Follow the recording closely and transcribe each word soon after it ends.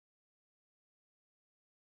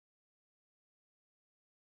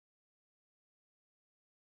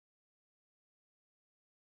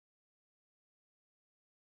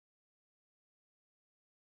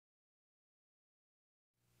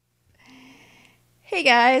Hey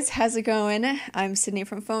guys, how's it going? I'm Sydney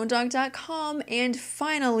from PhoneDog.com, and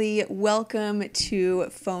finally, welcome to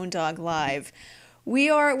PhoneDog Live.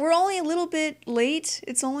 We're only a little bit late.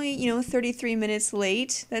 It's only 33 minutes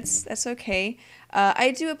late. That's okay.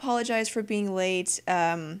 I do apologize for being late.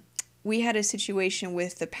 We had a situation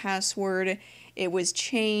with the password. It was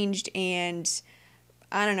changed, and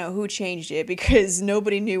I don't know who changed it because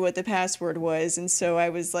nobody knew what the password was, and so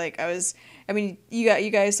I mean, you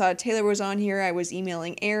guys saw Taylor was on here. I was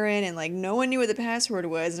emailing Aaron, and like no one knew what the password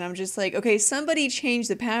was, and I'm just like, okay, somebody changed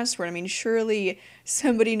the password. I mean, surely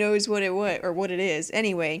somebody knows what it was or what it is.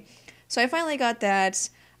 Anyway, so I finally got that.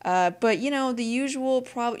 But the usual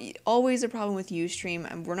problem, always a problem with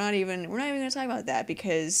Ustream. We're not even gonna talk about that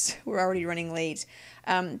because we're already running late.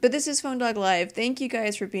 But this is Phone Dog Live. Thank you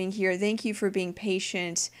guys for being here. Thank you for being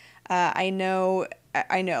patient. I know,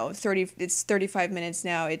 it's 35 minutes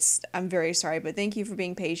now. I'm very sorry, but thank you for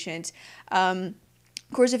being patient. Of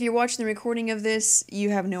course, if you're watching the recording of this, you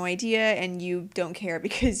have no idea and you don't care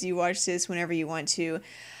because you watch this whenever you want to.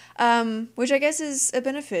 Which I guess is a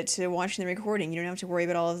benefit to watching the recording. You don't have to worry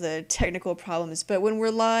about all of the technical problems. But when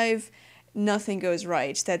we're live, nothing goes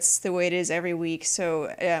right. That's the way it is every week.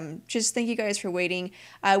 So just thank you guys for waiting.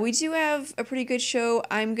 We do have a pretty good show.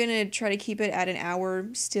 I'm going to try to keep it at an hour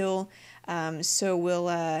still. So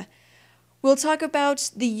we'll talk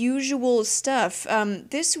about the usual stuff.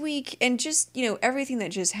 This week, and just, everything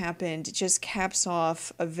that just happened just caps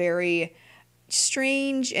off a very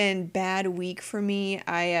strange and bad week for me.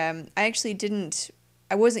 I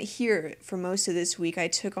wasn't here for most of this week. I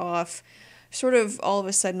took off sort of all of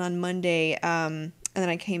a sudden on Monday, and then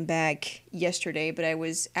I came back yesterday, but I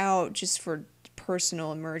was out just for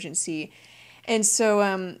personal emergency. And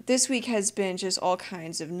so this week has been just all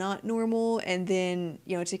kinds of not normal, and then,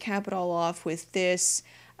 to cap it all off with this,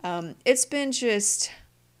 it's been it's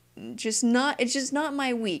just not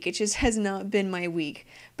my week. It just has not been my week,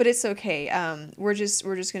 but it's okay. We're just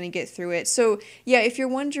gonna get through it. So yeah, if you're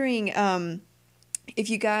wondering, if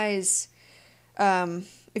you guys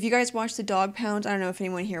watch the Dog Pound, I don't know if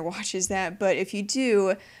anyone here watches that, but if you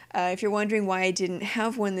do, if you're wondering why I didn't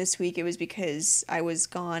have one this week, it was because I was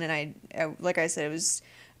gone, and like I said, it was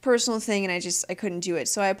a personal thing, and I couldn't do it.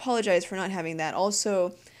 So I apologize for not having that.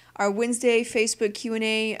 Also, our Wednesday Facebook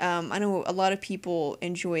Q&A, I know a lot of people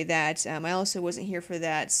enjoy that. I also wasn't here for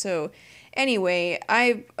that. So anyway,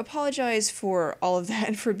 I apologize for all of that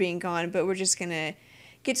and for being gone, but we're just gonna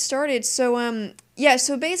get started. So yeah,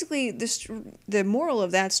 so basically the moral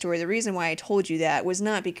of that story, the reason why I told you that was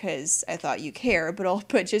not because I thought you care,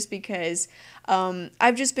 but just because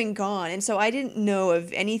I've just been gone, and so I didn't know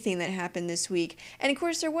of anything that happened this week. And of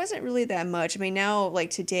course, there wasn't really that much. I mean, now,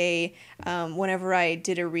 like today, whenever I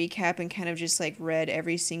did a recap and kind of just like read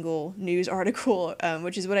every single news article,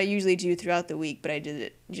 which is what I usually do throughout the week, but I did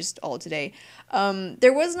it just all today.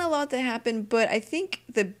 There wasn't a lot that happened, but I think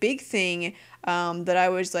the big thing that I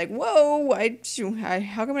was like, whoa,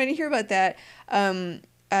 how come I didn't hear about that?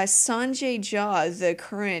 Sanjay Jha, the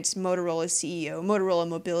current Motorola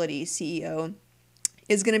Mobility CEO,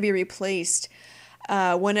 is going to be replaced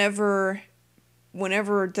whenever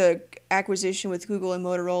the acquisition with Google and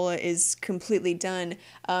Motorola is completely done.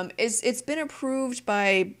 It's been approved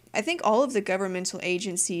by, I think, all of the governmental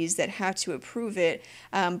agencies that have to approve it,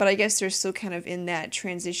 but I guess they're still kind of in that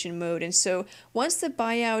transition mode. And so once the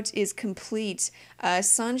buyout is complete,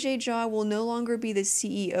 Sanjay Jha will no longer be the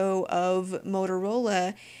CEO of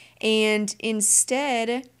Motorola, and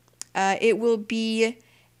instead it will be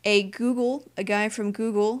a guy from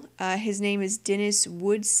Google. His name is Dennis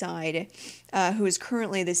Woodside, who is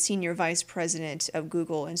currently the senior vice president of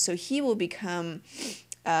Google, and so he will become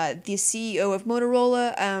the CEO of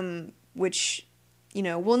Motorola, which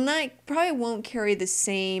probably won't carry the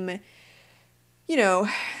same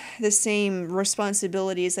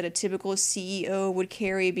responsibilities that a typical CEO would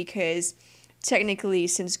carry, because technically,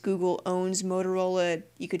 since Google owns Motorola,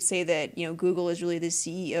 you could say that, Google is really the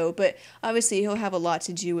CEO, but obviously he'll have a lot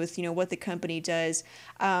to do with, what the company does.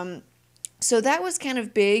 So that was kind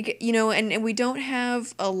of big, and we don't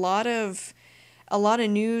have a lot of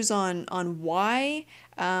news on why.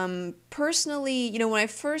 Personally, when I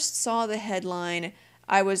first saw the headline,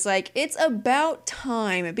 I was like, it's about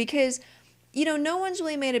time, because, no one's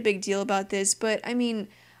really made a big deal about this, but I mean,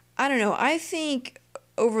 I don't know, I think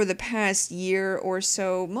over the past year or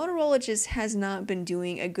so, Motorola just has not been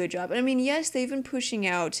doing a good job. And I mean, yes, they've been pushing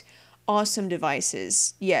out awesome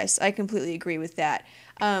devices. Yes, I completely agree with that.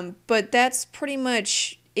 But that's pretty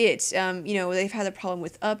much it. They've had a problem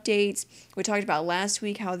with updates. We talked about last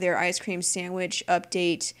week how their ice cream sandwich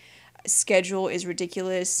update schedule is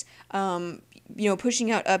ridiculous.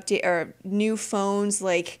 pushing out update or new phones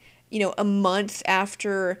like, a month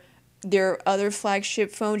after their other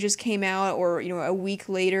flagship phone just came out, or, a week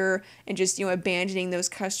later, and just, abandoning those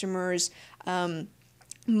customers.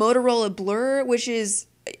 Motorola Blur, which is,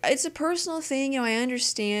 it's a personal thing. I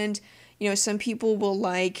understand, some people will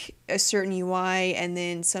like a certain UI and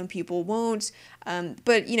then some people won't.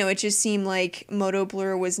 But, it just seemed like Moto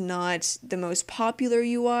Blur was not the most popular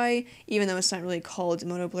UI, even though it's not really called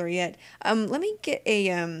Moto Blur yet. Let me get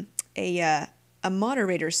a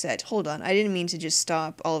moderator set. Hold on. I didn't mean to just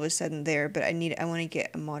stop all of a sudden there, but I want to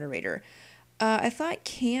get a moderator. I thought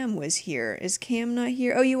Cam was here. Is Cam not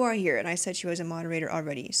here? Oh, you are here, and I said she was a moderator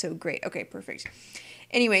already, so great. Okay, perfect.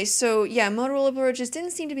 Anyway, so yeah, Motorola Blur just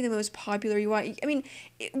didn't seem to be the most popular UI. I mean,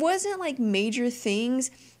 it wasn't like major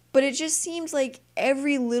things, but it just seems like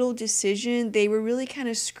every little decision, they were really kind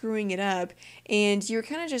of screwing it up, and you're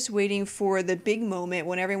kind of just waiting for the big moment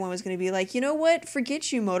when everyone was going to be like, you know what,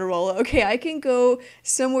 forget you, Motorola. Okay, I can go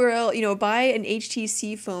somewhere else, buy an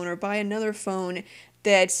HTC phone or buy another phone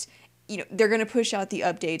that, they're going to push out the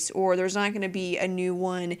updates, or there's not going to be a new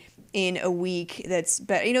one in a week that's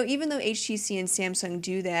better. Even though HTC and Samsung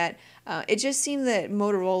do that, it just seemed that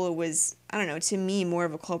Motorola was, I don't know, to me, more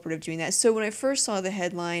of a culprit of doing that. So when I first saw the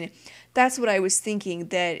headline, that's what I was thinking,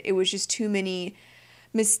 that it was just too many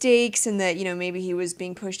mistakes and that, maybe he was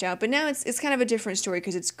being pushed out. But now it's kind of a different story,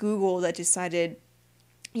 because it's Google that decided,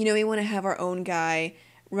 we want to have our own guy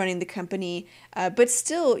running the company. But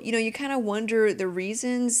still, you kind of wonder the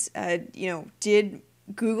reasons. Did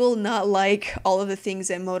Google not like all of the things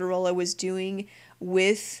that Motorola was doing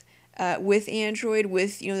with Android,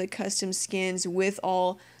 with, the custom skins, with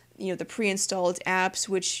all, the pre-installed apps,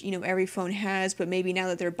 which, every phone has, but maybe now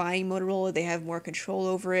that they're buying Motorola, they have more control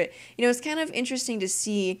over it. It's kind of interesting to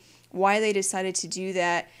see why they decided to do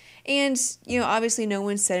that. And, obviously no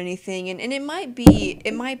one said anything, and it might be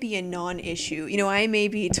a non-issue. I may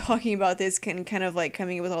be talking about this kind of like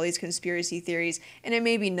coming up with all these conspiracy theories, and it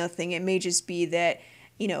may be nothing. It may just be that,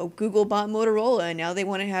 Google bought Motorola, and now they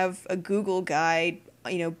want to have a Google guy,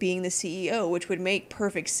 being the CEO, which would make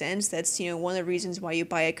perfect sense. That's, one of the reasons why you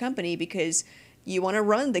buy a company, because you want to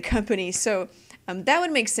run the company. So that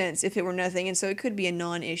would make sense if it were nothing, and so it could be a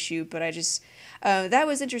non-issue, but I just... that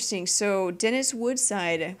was interesting. So Dennis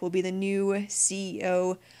Woodside will be the new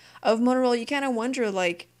CEO of Motorola. You kind of wonder,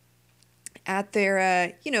 like, at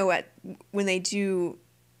their, when they do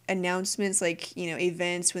announcements, like,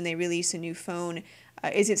 events, when they release a new phone,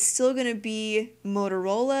 is it still going to be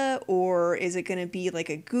Motorola, or is it going to be like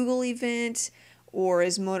a Google event? Or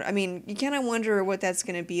is you kind of wonder what that's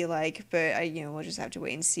going to be like, but we'll just have to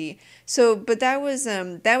wait and see. So, but that was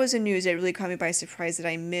a news that really caught me by surprise that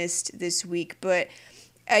I missed this week. But,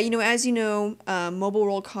 as you know, Mobile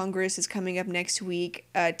World Congress is coming up next week.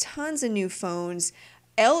 Tons of new phones.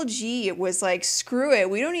 LG was like, screw it,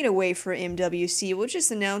 we don't need to wait for MWC. We'll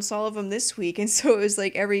just announce all of them this week. And so it was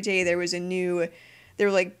like every day there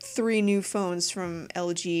were like 3 new phones from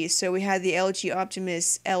LG. So we had the LG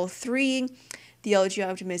Optimus L3, the LG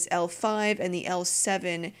Optimus L5, and the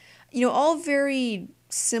L7, all very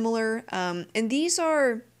similar. And these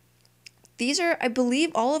are, I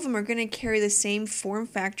believe all of them are going to carry the same form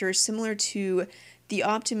factor, similar to the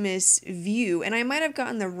Optimus View. And I might have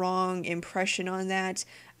gotten the wrong impression on that,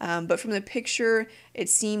 but from the picture, it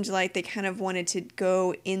seemed like they kind of wanted to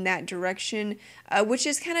go in that direction, which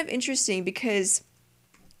is kind of interesting because,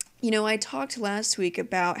 I talked last week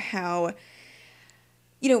about how,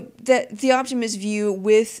 that the Optimus View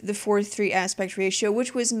with the 4:3 aspect ratio,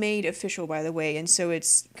 which was made official, by the way, and so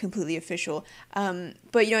it's completely official.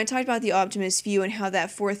 But, I talked about the Optimus View and how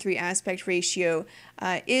that 4:3 aspect ratio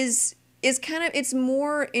is kind of, it's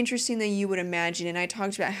more interesting than you would imagine. And I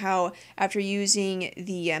talked about how after using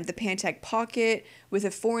the Pantech Pocket with a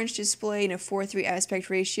 4-inch display and a 4:3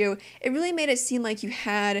 aspect ratio, it really made it seem like you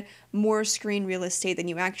had more screen real estate than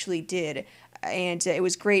you actually did. And it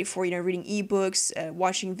was great for, reading ebooks,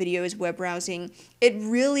 watching videos, web browsing. It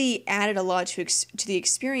really added a lot to the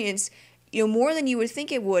experience, more than you would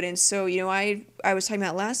think it would. And so, I was talking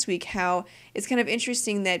about last week how it's kind of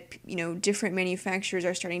interesting that, different manufacturers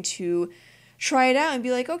are starting to try it out and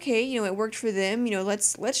be like, okay, it worked for them,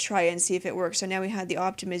 let's try it and see if it works. So now we had the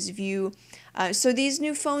Optimus View. So these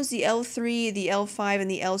new phones, the L3, the L5,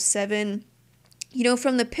 and the L7,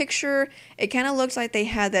 from the picture, it kind of looks like they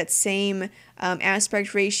had that same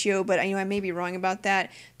aspect ratio, but I may be wrong about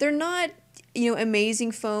that. They're not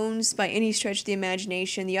amazing phones by any stretch of the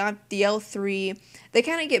imagination. The L3, they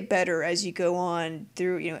kind of get better as you go on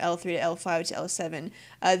through, L3 to L5 to L7.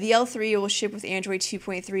 The L3 will ship with Android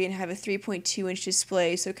 2.3 and have a 3.2-inch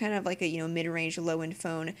display, so kind of like a, mid-range, low-end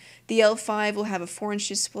phone. The L5 will have a 4-inch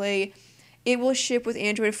display. It will ship with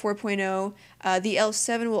Android 4.0. The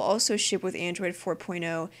L7 will also ship with Android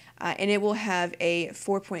 4.0, and it will have a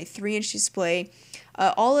 4.3-inch display.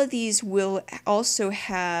 All of these will also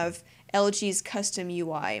have LG's custom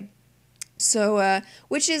UI, so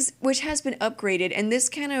which has been upgraded, and this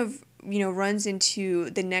kind of runs into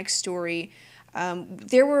the next story.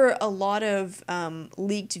 There were a lot of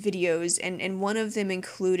leaked videos, and one of them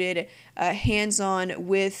included hands-on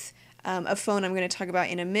with a phone I'm going to talk about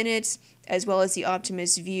in a minute, as well as the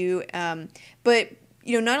Optimus View. But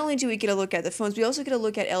not only do we get a look at the phones, we also get a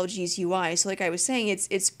look at LG's UI. So like I was saying,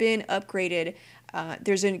 it's been upgraded.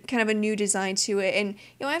 There's a kind of a new design to it, and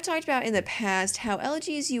I've talked about in the past how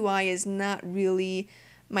LG's UI is not really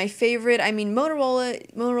my favorite. I mean,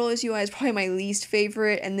 Motorola's UI is probably my least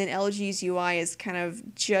favorite, and then LG's UI is kind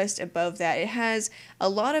of just above that. It has a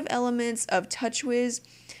lot of elements of TouchWiz,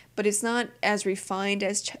 but it's not as refined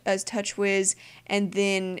as TouchWiz, and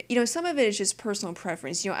then some of it is just personal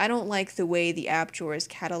preference. I don't like the way the app drawer is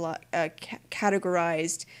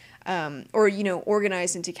categorized, or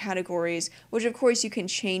organized into categories, which of course you can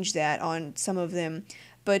change that on some of them,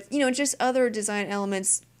 but just other design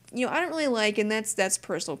elements I don't really like, and that's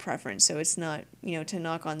personal preference. So it's not to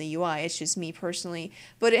knock on the UI, it's just me personally,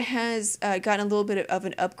 but it has gotten a little bit of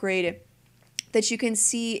an upgrade that you can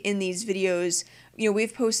see in these videos.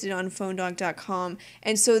 We've posted on phonedog.com,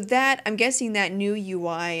 and so that, I'm guessing that new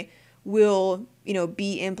UI will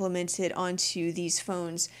be implemented onto these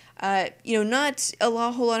phones. Not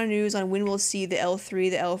a whole lot of news on when we'll see the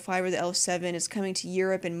L3, the L5, or the L7. It's coming to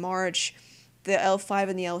Europe in March. The L5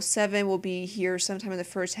 and the L7 will be here sometime in the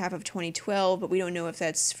first half of 2012, but we don't know if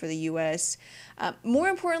that's for the US. More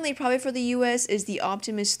importantly, probably for the US, is the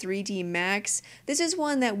Optimus 3D Max. This is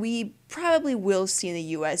one that we probably will see in the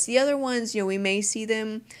US. The other ones, we may see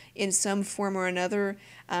them in some form or another,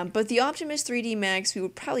 but the Optimus 3D Max we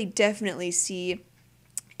would probably definitely see.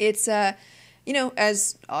 It's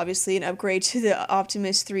as obviously an upgrade to the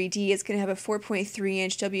Optimus 3D. It's going to have a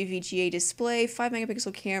 4.3-inch WVGA display,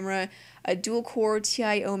 5-megapixel camera, a dual-core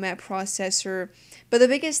Ti OMAP processor. But the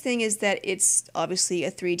biggest thing is that it's obviously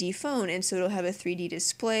a 3D phone, and so it'll have a 3D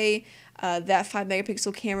display. That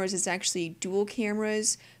 5-megapixel cameras is actually dual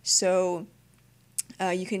cameras, so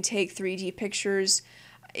you can take 3D pictures.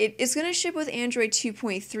 It's going to ship with Android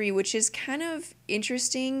 2.3, which is kind of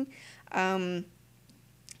interesting.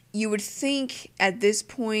 You would think at this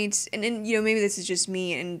point, and maybe this is just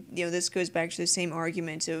me, and this goes back to the same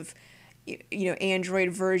argument of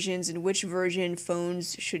Android versions and which version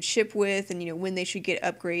phones should ship with, and when they should get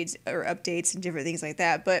upgrades or updates and different things like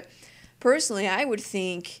that. But personally, I would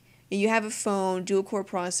think you have a phone, dual core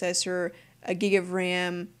processor, a gig of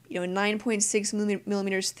RAM, 9.6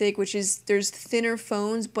 millimeters thick, which is, there's thinner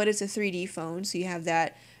phones, but it's a 3D phone, so you have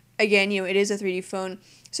that. Again, it is a 3D phone.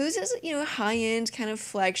 So this is, a high-end kind of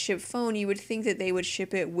flagship phone. You would think that they would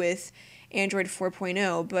ship it with Android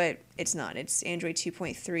 4.0, but it's not. It's Android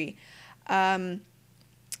 2.3.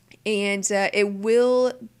 And it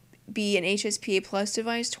will be an HSPA Plus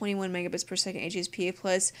device, 21 megabits per second HSPA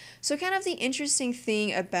Plus. So kind of the interesting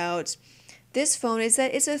thing about this phone is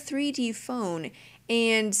that it's a 3D phone.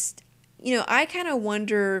 And, I kind of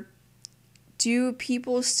wonder, do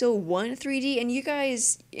people still want 3D? And you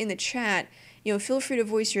guys in the chat, feel free to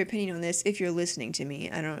voice your opinion on this if you're listening to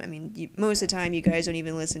me. Most of the time you guys don't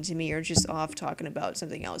even listen to me, or just off talking about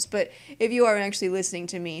something else. But if you are actually listening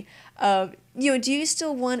to me, do you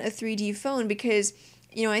still want a 3D phone? Because,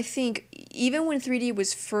 I think even when 3D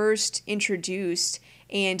was first introduced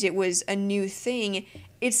and it was a new thing,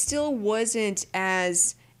 it still wasn't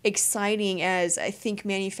as exciting as I think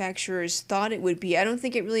manufacturers thought it would be. I don't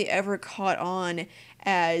think it really ever caught on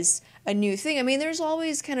as a new thing. I mean, there's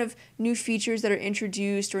always kind of new features that are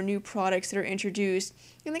introduced or new products that are introduced,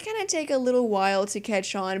 and they kind of take a little while to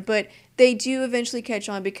catch on, but they do eventually catch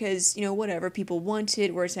on because, whatever, people want it,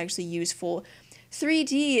 or it's actually useful.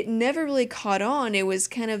 3D never really caught on. It was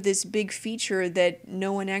kind of this big feature that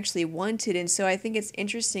no one actually wanted, and so I think it's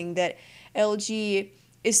interesting that LG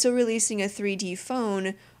is still releasing a 3D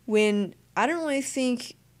phone when I don't really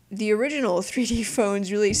think the original 3D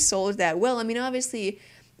phones really sold that well. I mean, obviously,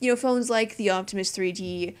 phones like the Optimus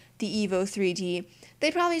 3D, the Evo 3D,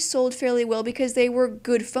 they probably sold fairly well because they were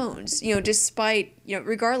good phones. Despite,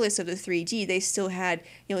 regardless of the 3D, they still had,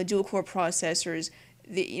 dual core processors,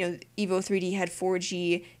 the Evo 3D had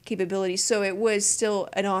 4G capability, so it was still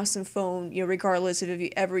an awesome phone, regardless of if you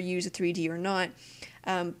ever use a 3D or not.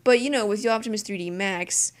 But with the Optimus 3D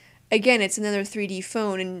Max, again, it's another 3D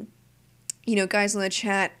phone, and guys in the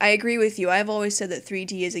chat, I agree with you. I've always said that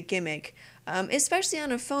 3D is a gimmick, especially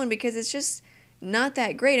on a phone, because it's just not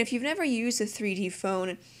that great. If you've never used a 3D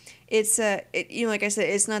phone, it's like I said,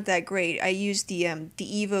 it's not that great. I used the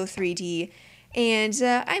Evo 3D, and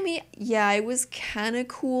I mean, yeah, it was kind of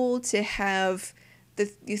cool to have the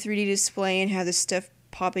 3D display and have the stuff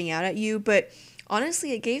popping out at you, but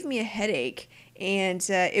honestly, it gave me a headache, and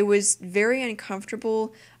it was very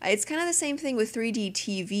uncomfortable. It's kind of the same thing with 3D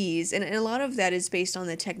TVs, and a lot of that is based on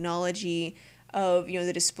the technology of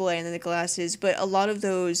the display and then the glasses, but a lot of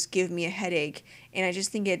those give me a headache, and I just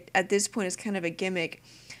think at this point it's kind of a gimmick.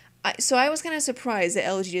 So I was kind of surprised that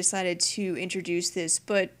LG decided to introduce this,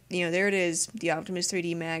 but there it is, the Optimus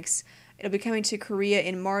 3D Max. It'll be coming to Korea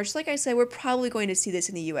in March. Like I said, we're probably going to see this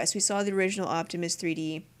in the US. We saw the original Optimus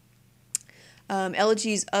 3D.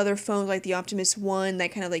 LG's other phones, like the Optimus One,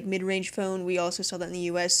 that kind of like mid-range phone, we also saw that in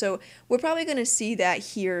the US. So we're probably going to see that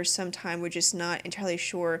here sometime. We're just not entirely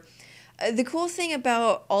sure. The cool thing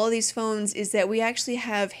about all of these phones is that we actually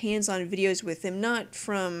have hands-on videos with them, not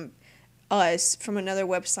from us, from another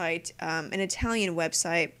website, an Italian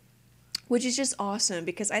website, which is just awesome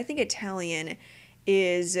because I think Italian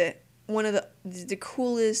is one of the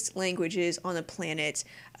coolest languages on the planet.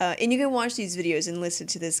 And you can watch these videos and listen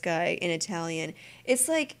to this guy in Italian. It's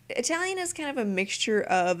like, Italian is kind of a mixture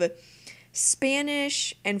of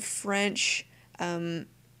Spanish and French,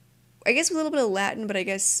 I guess a little bit of Latin, but I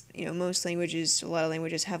guess, most languages, a lot of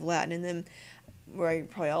languages have Latin in them, or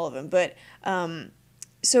probably all of them, but,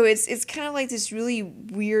 so it's kind of like this really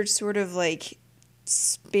weird sort of like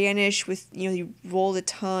Spanish with, you roll the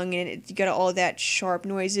tongue and you got all that sharp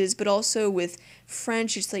noises, but also with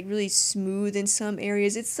French, it's like really smooth in some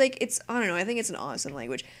areas. I don't know, I think it's an awesome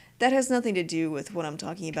language. That has nothing to do with what I'm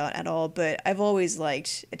talking about at all, but I've always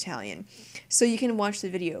liked Italian. So you can watch the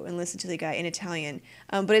video and listen to the guy in Italian.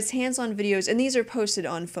 But it's hands-on videos, and these are posted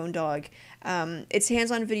on Phone Dog. It's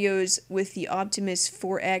hands-on videos with the Optimus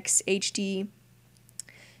 4X HD,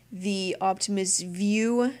 the Optimus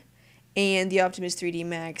View, and the Optimus 3D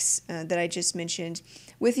Max that I just mentioned.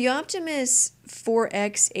 With the Optimus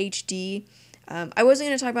 4X HD, I wasn't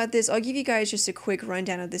going to talk about this. I'll give you guys just a quick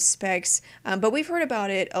rundown of the specs, but we've heard about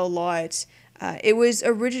it a lot. It was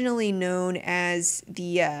originally known as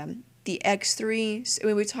the X3.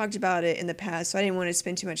 So we talked about it in the past, so I didn't want to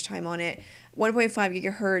spend too much time on it. 1.5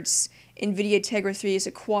 gigahertz NVIDIA Tegra 3 is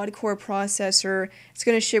a quad-core processor. It's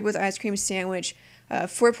going to ship with ice cream sandwich.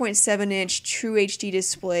 4.7-inch True HD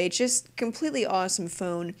display, just completely awesome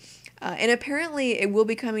phone. And apparently it will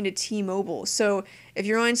be coming to T-Mobile. So if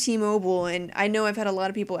you're on T-Mobile, and I know I've had a lot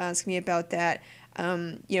of people ask me about that,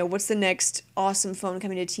 what's the next awesome phone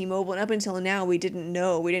coming to T-Mobile? And up until now, we didn't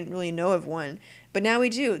really know of one. But now we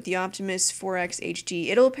do, the Optimus 4X HD.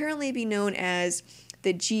 It'll apparently be known as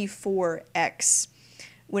the G4X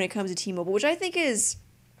when it comes to T-Mobile, which I think is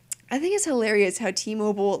hilarious how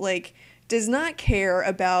T-Mobile, does not care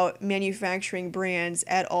about manufacturing brands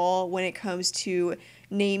at all when it comes to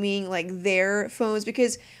naming their phones,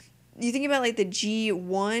 because you think about the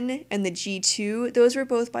G1 and the G2, those were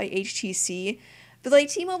both by HTC, but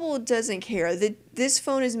T-Mobile doesn't care. This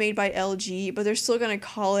phone is made by LG, but they're still going to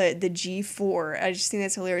call it the G4. I just think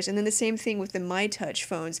that's hilarious. And then the same thing with the MyTouch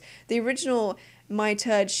phones. The original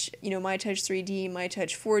MyTouch, MyTouch 3D,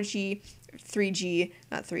 MyTouch 4G, 3G,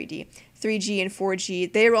 not 3D, 3G and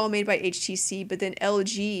 4G, they were all made by HTC, but then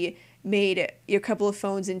LG made a couple of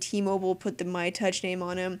phones and T-Mobile put the MyTouch name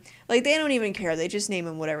on them. They don't even care. They just name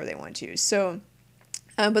them whatever they want to. So,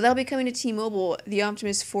 but that'll be coming to T-Mobile, the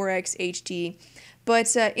Optimus 4X HD.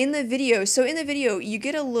 But in the video, you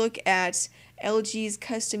get a look at LG's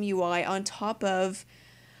custom UI on top of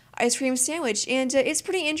ice cream sandwich, and it's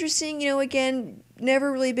pretty interesting. Again,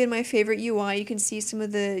 never really been my favorite UI. You can see some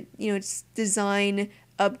of the it's design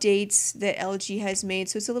updates that LG has made,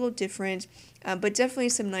 so it's a little different, but definitely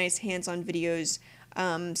some nice hands-on videos,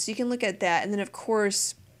 so you can look at that. And then of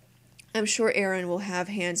course I'm sure Aaron will have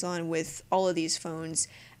hands-on with all of these phones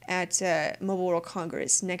at Mobile World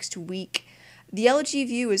Congress next week. The LG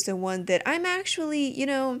View is the one that I'm actually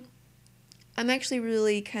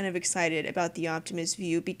really kind of excited about, the Optimus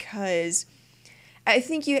View, because I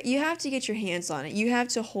think you have to get your hands on it. You have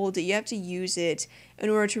to hold it. You have to use it in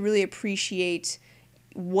order to really appreciate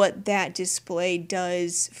what that display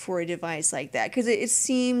does for a device like that. Because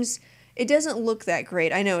it doesn't look that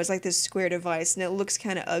great. I know it's like this square device and it looks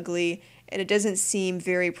kind of ugly and it doesn't seem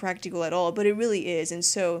very practical at all, but it really is. And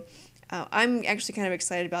so I'm actually kind of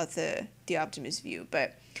excited about the Optimus View.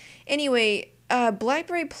 But anyway,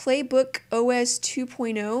 BlackBerry PlayBook OS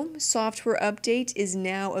 2.0 software update is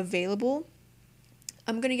now available.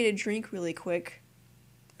 I'm going to get a drink really quick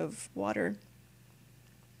of water.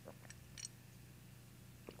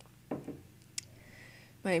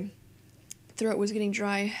 My throat was getting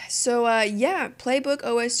dry. So yeah, PlayBook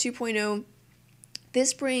OS 2.0.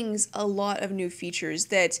 This brings a lot of new features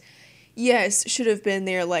that, yes, should have been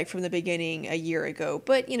there like from the beginning a year ago,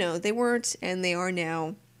 but you know, they weren't and they are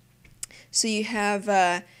now. So you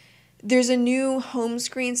have there's a new home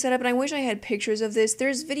screen setup, and I wish I had pictures of this.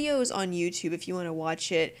 There's videos on YouTube if you want to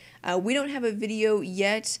watch it. We don't have a video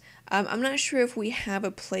yet. I'm not sure if we have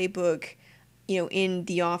a playbook, in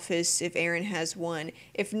the office, if Aaron has one.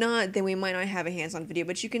 If not, then we might not have a hands-on video,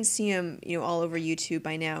 but you can see them, all over YouTube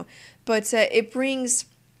by now. But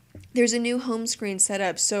there's a new home screen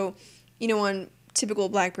setup. So, on typical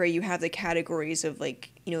BlackBerry, you have the categories of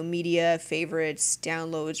media, favorites,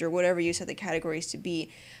 downloads, or whatever you set the categories to be.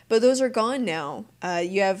 But those are gone now.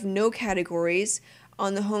 You have no categories.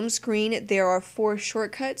 On the home screen, there are 4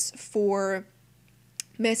 shortcuts for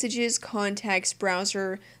messages, contacts,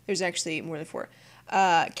 browser. There's actually more than 4.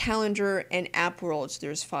 Calendar and app world. So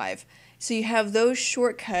there's 5. So you have those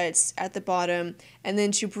shortcuts at the bottom, and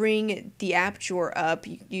then to bring the app drawer up,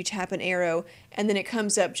 you tap an arrow, and then it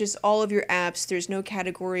comes up just all of your apps. There's no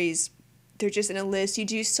categories. They're just in a list. You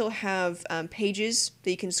do still have pages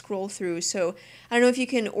that you can scroll through. So I don't know if you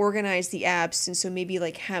can organize the apps, and so maybe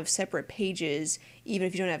have separate pages, even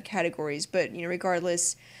if you don't have categories. But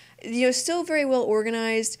regardless, still very well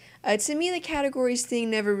organized. To me, the categories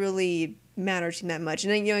thing never really mattered to me that much.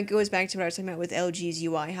 And then, it goes back to what I was talking about with LG's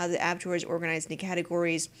UI, how the app drawer is organized into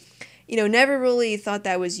categories. Never really thought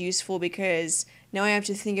that was useful, because now I have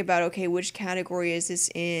to think about, okay, which category is this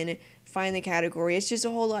in? Find the category. It's just a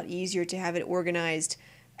whole lot easier to have it organized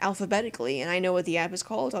alphabetically, and I know what the app is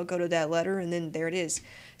called. I'll go to that letter, and then there it is.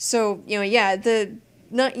 So, yeah,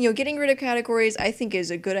 getting rid of categories I think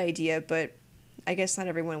is a good idea, but I guess not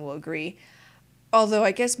everyone will agree. Although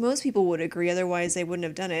I guess most people would agree, otherwise they wouldn't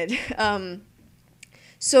have done it.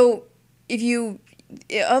 So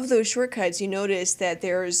of those shortcuts, you notice that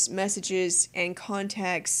there's messages and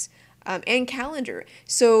contacts and calendar.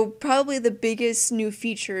 So probably the biggest new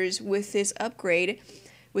features with this update,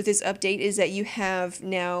 is that you have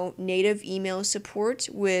now native email support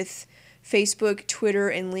with Facebook, Twitter,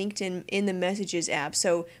 and LinkedIn in the Messages app.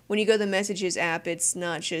 So when you go to the Messages app, it's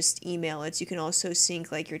not just email. You can also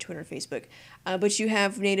sync your Twitter and Facebook. But you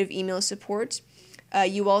have native email support.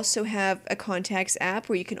 You also have a contacts app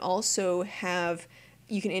where you can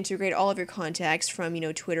integrate all of your contacts from,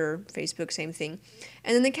 Twitter, Facebook, same thing.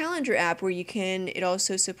 And then the calendar app where it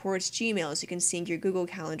also supports Gmail, so you can sync your Google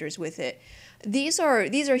calendars with it. These are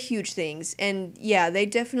huge things, and yeah, they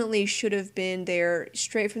definitely should have been there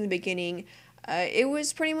straight from the beginning. It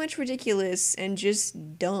was pretty much ridiculous and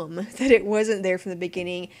just dumb that it wasn't there from the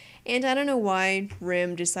beginning, and I don't know why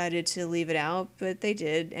RIM decided to leave it out, but they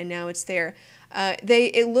did, and now it's there.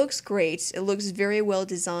 It looks great. It looks very well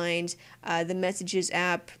designed. The Messages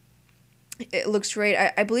app, it looks great.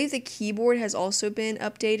 I believe the keyboard has also been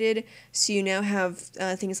updated, so you now have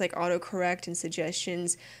things like autocorrect and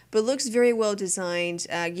suggestions, but it looks very well designed.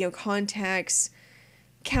 Contacts,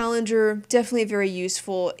 calendar, definitely very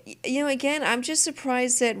useful. Again, I'm just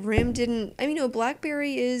surprised that RIM didn't...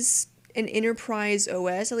 BlackBerry is an enterprise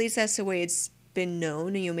OS, at least that's the way it's been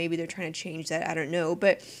known. Maybe they're trying to change that, I don't know,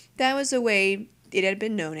 but that was the way it had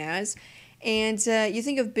been known as. And you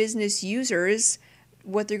think of business users,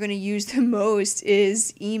 what they're going to use the most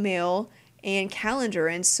is email and calendar,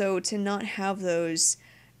 and so to not have those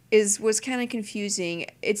was kind of confusing.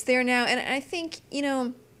 It's there now, and I think,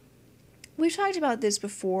 we've talked about this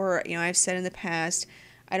before. I've said in the past,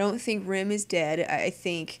 I don't think RIM is dead. I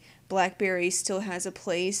think BlackBerry still has a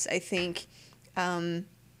place. I think,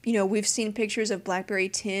 we've seen pictures of BlackBerry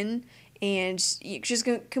 10, and just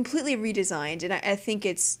completely redesigned, and I think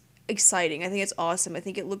it's exciting. I think it's awesome. I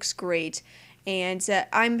think it looks great. And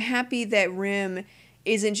I'm happy that RIM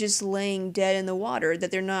isn't just laying dead in the water,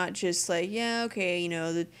 that they're not just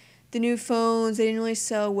the new phones, they didn't really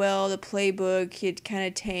sell well, the playbook, it kind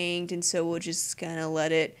of tanked, and so we'll just kind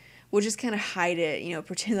of hide it,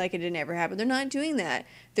 pretend like it didn't ever happen. They're not doing that.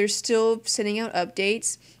 They're still sending out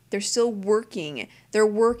updates. They're still working. They're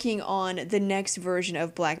working on the next version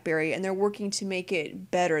of BlackBerry, and they're working to make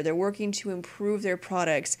it better. They're working to improve their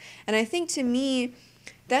products. And I think, to me,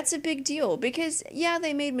 that's a big deal, because, yeah,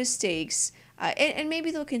 they made mistakes. And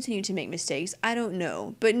maybe they'll continue to make mistakes. I don't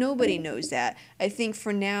know, but nobody knows that. I think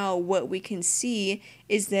for now, what we can see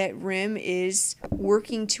is that RIM is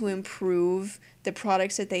working to improve the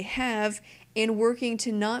products that they have and working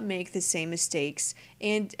to not make the same mistakes.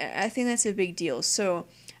 And I think that's a big deal. So,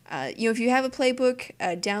 if you have a playbook,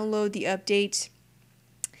 download the update.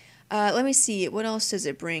 Let me see, what else does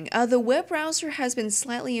it bring? The web browser has been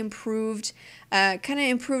slightly improved, kind of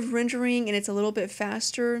improved rendering, and it's a little bit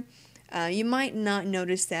faster. You might not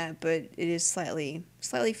notice that, but it is slightly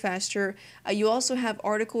faster. You also have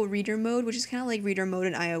article reader mode, which is kind of like reader mode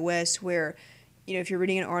in iOS, where, if you're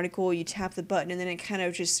reading an article, you tap the button, and then it kind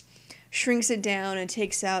of just shrinks it down and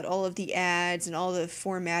takes out all of the ads and all the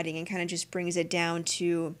formatting and kind of just brings it down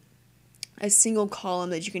to a single column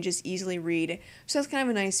that you can just easily read. So that's kind of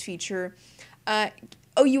a nice feature.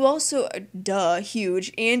 You also,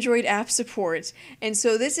 huge, Android app support. And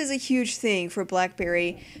so this is a huge thing for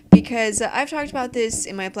BlackBerry because I've talked about this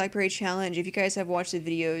in my BlackBerry challenge. If you guys have watched the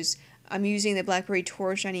videos, I'm using the BlackBerry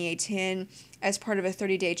Torch 9810 as part of a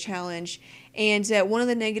 30-day challenge. And one of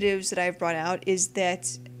the negatives that I've brought out is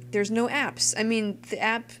that there's no apps. I mean, the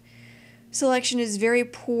app selection is very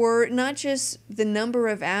poor, not just the number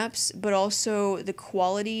of apps, but also the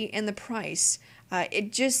quality and the price.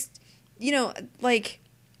 It just,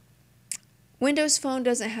 Windows Phone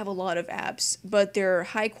doesn't have a lot of apps, but they're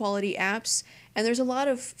high quality apps, and there's a lot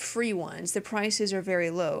of free ones. The prices are very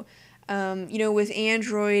low. With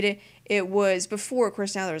Android, it was before, of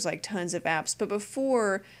course now there's like tons of apps, but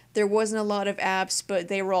before there wasn't a lot of apps, but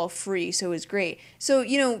they were all free, so it was great. So,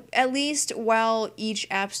 at least while each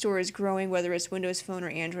app store is growing, whether it's Windows Phone or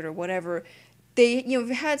Android or whatever, they,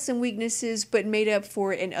 had some weaknesses, but made up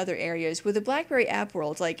for it in other areas. With the BlackBerry app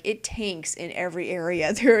world, it tanks in every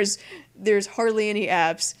area. There's hardly any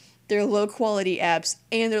apps. They're low quality apps,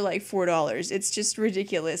 and they're like $4. It's just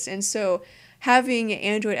ridiculous. And so having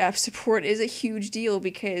Android app support is a huge deal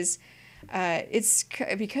because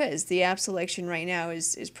because the app selection right now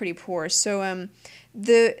is pretty poor. So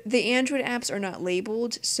the Android apps are not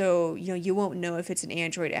labeled, so you won't know if it's an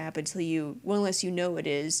Android app unless you know it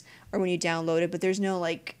is, or when you download it. But there's no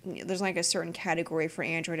there's a certain category for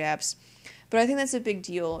Android apps. But I think that's a big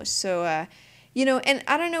deal. So and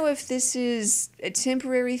I don't know if this is a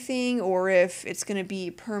temporary thing or if it's going to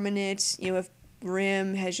be permanent. If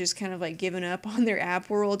RIM has just kind of given up on their app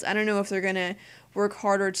world. I don't know if they're going to work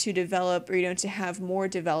harder to develop or, to have more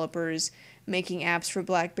developers making apps for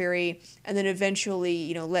BlackBerry and then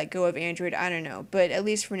eventually, let go of Android. I don't know. But at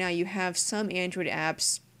least for now, you have some Android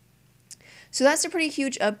apps. So that's a pretty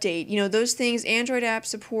huge update. Those things, Android app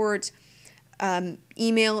support,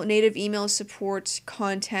 native email support,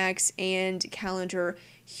 contacts, and calendar,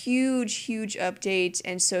 huge update.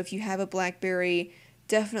 And so if you have a BlackBerry,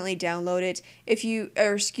 definitely download it. If you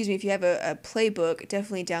have a playbook,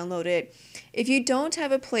 definitely download it. If you don't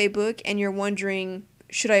have a playbook and you're wondering,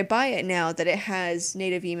 should I buy it now that it has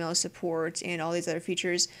native email support and all these other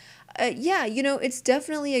features? It's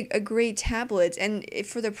definitely a great tablet. And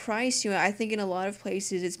for the price, I think in a lot of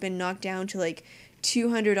places it's been knocked down to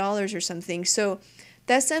 $200 or something. So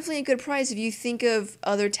that's definitely a good price. If you think of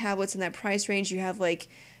other tablets in that price range, you have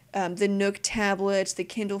the Nook tablets, the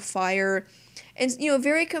Kindle Fire, and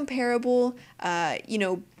very comparable.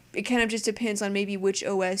 It kind of just depends on maybe which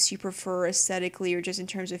OS you prefer aesthetically or just in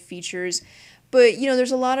terms of features. But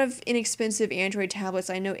there's a lot of inexpensive Android tablets.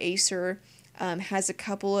 I know Acer has a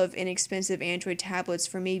couple of inexpensive Android tablets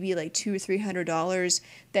for maybe $200 or $300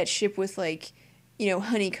 that ship with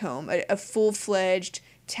Honeycomb, a full-fledged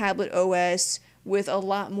tablet OS with a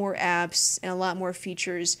lot more apps and a lot more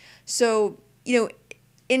features. So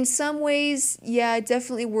in some ways, yeah,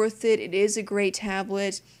 definitely worth it. It is a great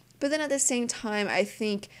tablet. But then at the same time, I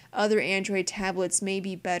think other Android tablets may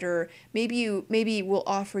be better. Maybe will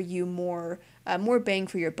offer you more bang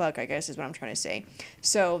for your buck, I guess is what I'm trying to say.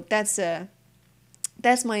 So that's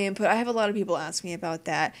my input. I have a lot of people ask me about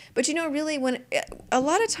that. But really, when a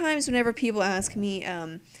lot of times whenever people ask me,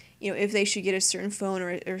 if they should get a certain phone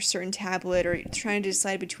or a certain tablet or trying to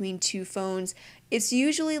decide between two phones, it's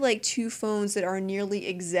usually two phones that are nearly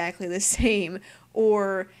exactly the same,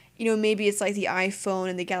 or maybe it's the iPhone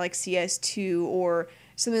and the Galaxy S2, or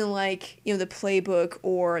something the Playbook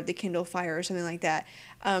or the Kindle Fire or something like that.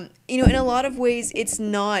 In a lot of ways, it's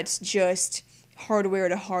not just hardware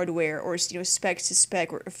to hardware or specs to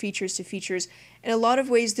spec or features to features. In a lot of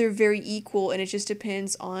ways, they're very equal, and it just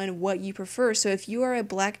depends on what you prefer. So if you are a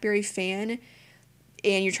BlackBerry fan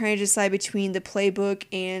and you're trying to decide between the Playbook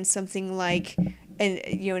and something like an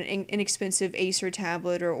inexpensive Acer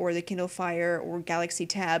tablet or the Kindle Fire or Galaxy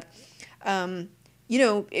Tab,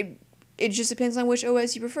 it just depends on which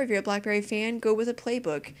OS you prefer. If you're a BlackBerry fan, go with a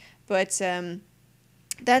PlayBook. But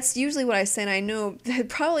that's usually what I say, and I know that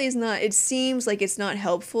probably is not, it seems like it's not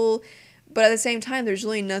helpful, but at the same time, there's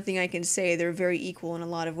really nothing I can say. They're very equal in a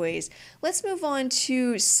lot of ways. Let's move on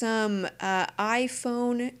to some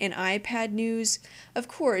iPhone and iPad news. Of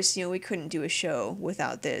course, we couldn't do a show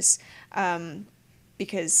without this,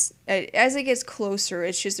 because as it gets closer,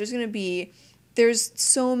 it's just there's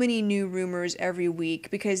so many new rumors every week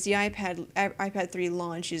because the iPad 3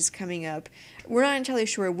 launch is coming up. We're not entirely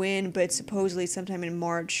sure when, but supposedly sometime in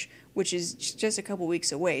March, which is just a couple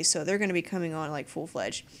weeks away, so they're going to be coming on like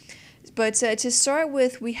full-fledged. But to start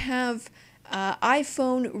with, we have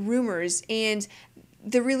iPhone rumors and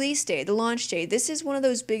the release date, the launch date. This is one of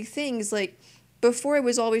those big things. Like, before, it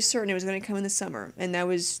was always certain it was going to come in the summer, and that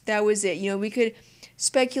was it. We could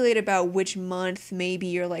speculate about which month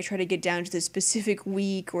maybe, or like try to get down to the specific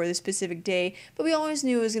week or the specific day, but we always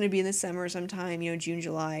knew it was going to be in the summer sometime, June,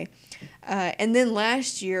 July. And then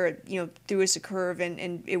last year, threw us a curve,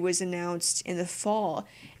 and it was announced in the fall.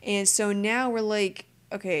 And so now we're like,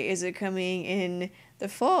 okay, is it coming in the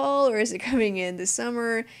fall or is it coming in the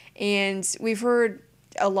summer? And we've heard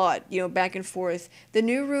a lot, back and forth. The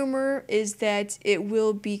new rumor is that it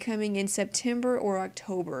will be coming in September or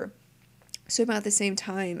October, so about the same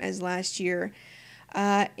time as last year.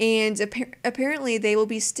 And apparently they will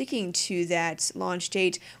be sticking to that launch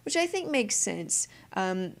date, which I think makes sense.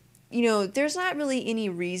 There's not really any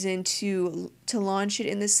reason to launch it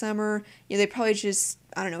in the summer. They probably just,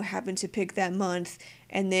 I don't know, happened to pick that month,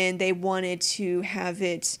 and then they wanted to have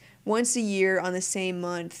it once a year on the same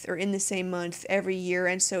month, or in the same month every year,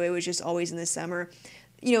 and so it was just always in the summer.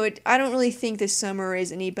 I don't really think the summer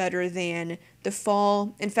is any better than the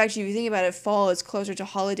fall. In fact, if you think about it, fall is closer to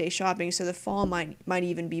holiday shopping, so the fall might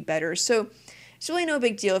even be better. So it's really no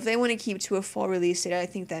big deal. If they want to keep to a fall release date, I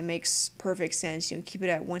think that makes perfect sense. Keep it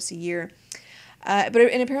at once a year. And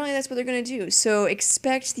apparently that's what they're going to do. So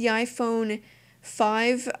expect the iPhone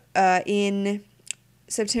 5 in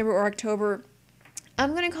September or October.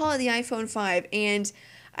 I'm going to call it the iPhone 5, and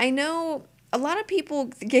I know a lot of people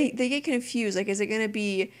get confused. Like, is it going to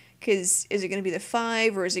be the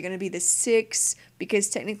 5 or is it going to be the 6? Because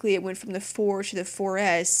technically it went from the 4 to the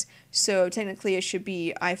 4S, so technically it should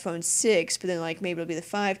be iPhone 6, but then like maybe it'll be the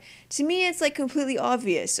 5. To me, it's like completely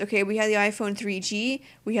obvious. Okay, we had the iPhone 3G,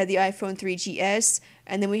 we had the iPhone 3GS,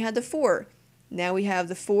 and then we had the 4. Now we have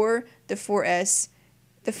the 4, the 4S,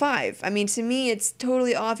 the 5. I mean, to me, it's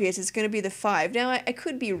totally obvious it's going to be the 5. Now, I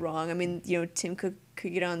could be wrong. I mean, Tim Cook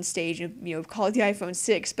could get on stage and, call it the iPhone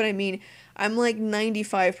 6. But, I mean, I'm like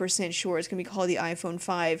 95% sure it's going to be called the iPhone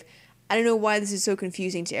 5. I don't know why this is so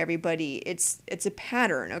confusing to everybody. It's a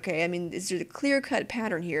pattern, okay? I mean, there's a clear-cut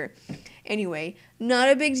pattern here. Anyway, not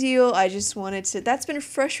a big deal. I just wanted to... That's been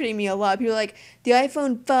frustrating me a lot. People are like, the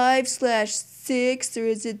iPhone 5/6, or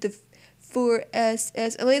is it the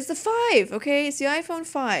 4SS? Oh, it's the 5, okay? It's the iPhone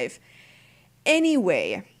 5.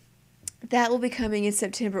 Anyway, that will be coming in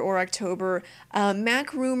September or October.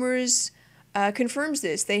 Mac Rumors confirms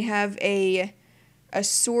this. They have a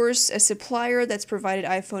source, a supplier that's provided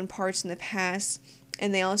iPhone parts in the past,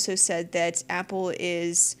 and they also said that Apple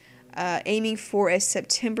is aiming for a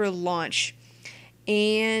September launch.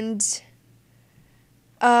 And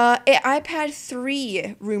iPad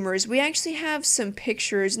 3 rumors. We actually have some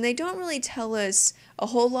pictures, and they don't really tell us a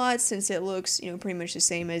whole lot since it looks, pretty much the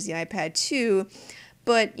same as the iPad 2.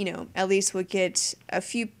 But, at least we'll get a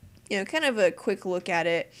few, kind of a quick look at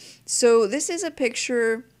it. So this is a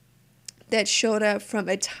picture that showed up from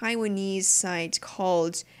a Taiwanese site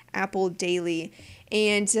called Apple Daily.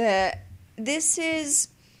 And this is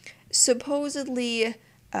supposedly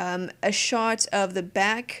a shot of the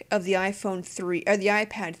back of the iPhone 3, or the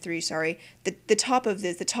iPad 3, sorry. The top of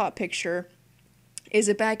this, the top picture, is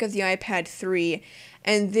the back of the iPad 3.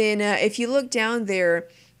 And then if you look down there,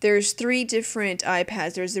 there's 3 different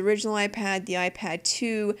iPads. There's the original iPad, the iPad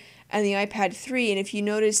 2, and the iPad 3. And if you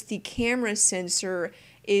notice, the camera sensor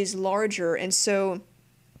is larger. And so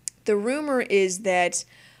the rumor is that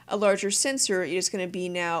a larger sensor is going to be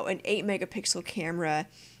now an 8-megapixel camera,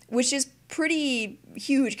 which is pretty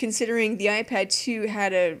huge considering the iPad 2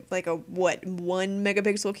 had a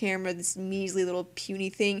 1-megapixel camera, this measly little puny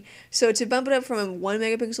thing. So to bump it up from a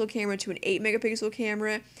 1-megapixel camera to an 8-megapixel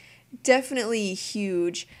camera, definitely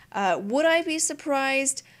huge. Would I be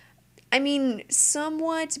surprised? I mean,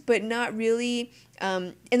 somewhat, but not really.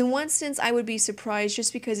 In one sense, I would be surprised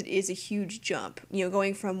just because it is a huge jump.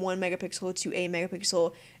 Going from 1 megapixel to 8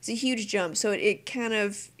 megapixel is a huge jump, so it kind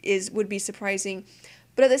of would be surprising.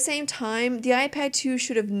 But at the same time, the iPad 2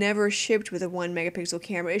 should have never shipped with a 1 megapixel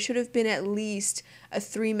camera. It should have been at least a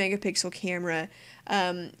 3 megapixel camera.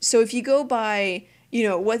 So if you go by,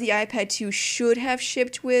 what the iPad 2 should have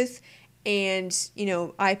shipped with, and,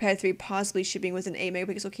 iPad 3 possibly shipping with an 8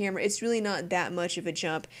 megapixel camera, it's really not that much of a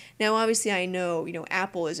jump. Now, obviously, I know,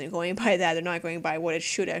 Apple isn't going by that. They're not going by what it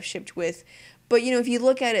should have shipped with. But, if you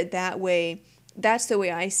look at it that way, that's the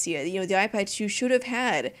way I see it. The iPad 2 should have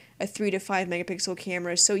had a 3 to 5 megapixel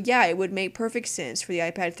camera. So yeah, it would make perfect sense for the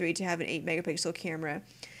iPad 3 to have an 8 megapixel camera.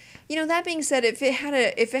 That being said, if it had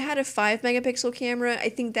a 5 megapixel camera, I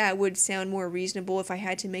think that would sound more reasonable. If I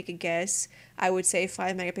had to make a guess, I would say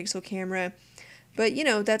 5 megapixel camera. But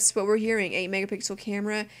that's what we're hearing, 8 megapixel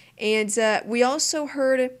camera. And we also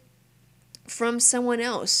heard from someone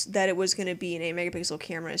else that it was going to be an 8 megapixel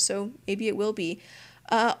camera, so maybe it will be.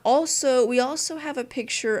 We also have a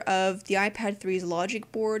picture of the iPad 3's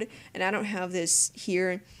logic board, and I don't have this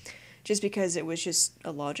here just because it was just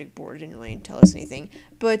a logic board. It didn't really tell us anything.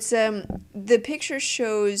 But the picture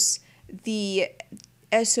shows the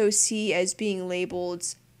SoC as being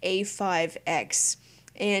labeled A5X.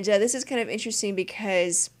 And this is kind of interesting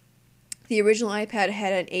because the original iPad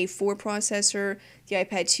had an A4 processor, the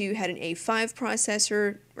iPad 2 had an A5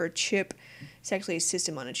 processor, or chip. It's actually a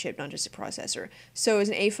system on a chip, not just a processor. So it was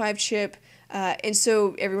an A5 chip, and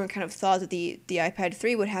so everyone kind of thought that the iPad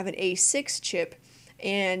 3 would have an A6 chip,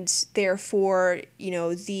 and therefore,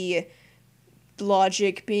 the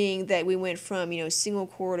logic being that we went from, single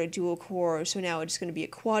core to dual core, so now it's going to be a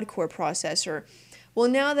quad core processor. Well,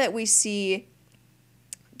 now that we see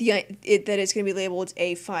that it's going to be labeled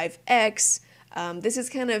A5X, this is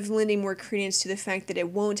kind of lending more credence to the fact that it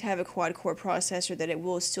won't have a quad-core processor, that it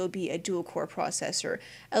will still be a dual-core processor.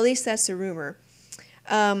 At least that's the rumor.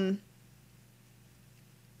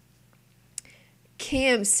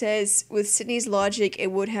 Cam says, with Sydney's logic,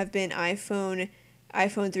 it would have been iPhone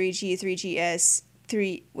 3G, 3GS,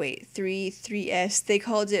 3S. They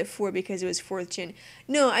called it 4 because it was 4th gen.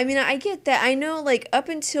 No, I mean, I get that. I know, up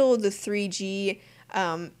until the 3G,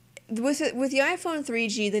 with the iPhone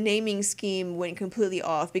 3G, the naming scheme went completely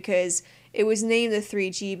off because it was named the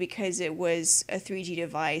 3G because it was a 3G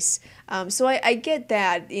device. So I get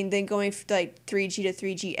that, and then going from 3G to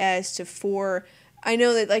 3GS to 4, I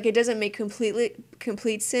know that it doesn't make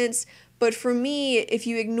complete sense. But for me, if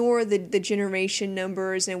you ignore the generation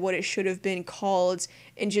numbers and what it should have been called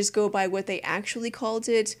and just go by what they actually called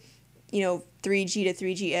it, 3G to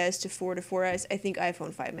 3GS to 4 to 4S, I think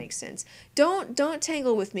iPhone 5 makes sense. Don't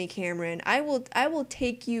tangle with me, Cameron. I'll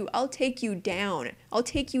take you down. I'll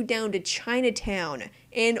take you down to Chinatown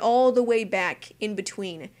and all the way back in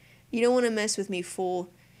between. You don't want to mess with me,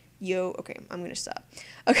 fool. Okay, I'm going to stop.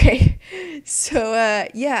 Okay, so,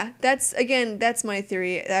 yeah, that's my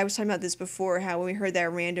theory. I was talking about this before, how when we heard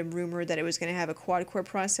that random rumor that it was going to have a quad-core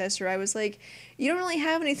processor, I was like, you don't really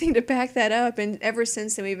have anything to back that up, and ever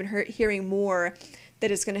since then we've been hearing more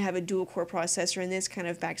that it's going to have a dual-core processor, and this kind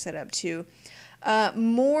of backs that up too.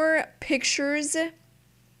 More pictures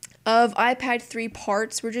of iPad 3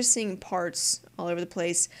 parts. We're just seeing parts all over the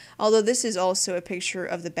place, although this is also a picture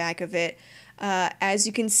of the back of it. As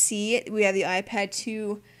you can see, we have the iPad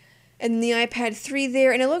 2 and the iPad 3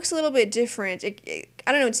 there, and it looks a little bit different. I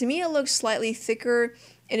don't know, to me it looks slightly thicker,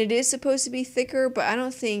 and it is supposed to be thicker, but I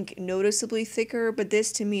don't think noticeably thicker, but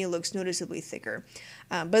this to me looks noticeably thicker.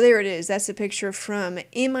 But there it is. That's a picture from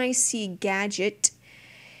MIC Gadget.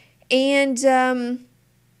 And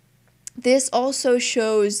this also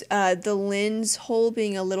shows the lens hole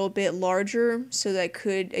being a little bit larger, so that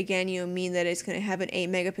could, again, mean that it's going to have an 8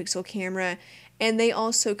 megapixel camera. And they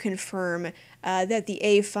also confirm that the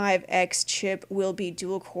A5X chip will be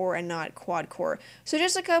dual core and not quad core. So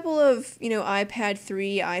just a couple of, iPad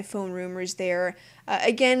 3, iPhone rumors there.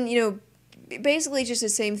 Again, basically just the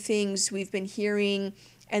same things we've been hearing.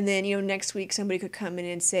 And then, next week somebody could come in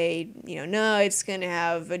and say, no, it's going to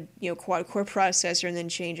have a, quad-core processor and then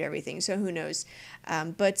change everything. So who knows?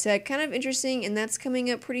 But kind of interesting, and that's coming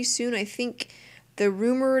up pretty soon. I think the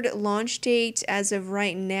rumored launch date as of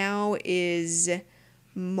right now is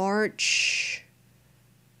March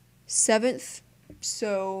 7th.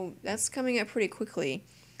 So that's coming up pretty quickly.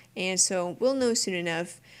 And so we'll know soon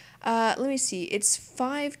enough. Let me see. It's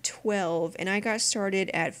 5:12, and I got started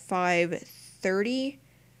at 5:30.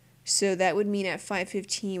 So that would mean at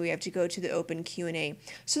 5:15 we have to go to the open Q&A.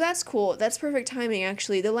 So that's cool. That's perfect timing,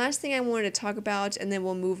 actually. The last thing I wanted to talk about, and then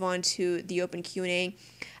we'll move on to the open Q&A.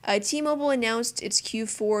 T-Mobile announced its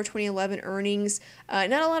Q4 2011 earnings.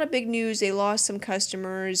 Not a lot of big news. They lost some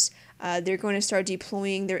customers. They're going to start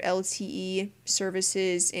deploying their LTE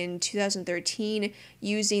services in 2013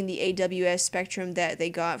 using the AWS spectrum that they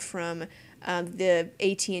got from the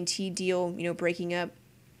AT&T deal, breaking up.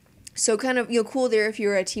 So kind of, cool there if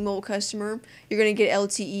you're a T-Mobile customer. You're going to get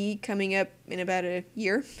LTE coming up in about a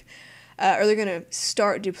year. Or they're going to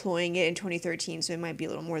start deploying it in 2013, so it might be a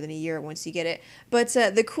little more than a year once you get it. But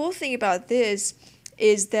the cool thing about this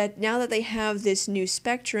is that now that they have this new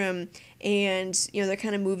spectrum and, they're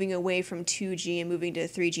kind of moving away from 2G and moving to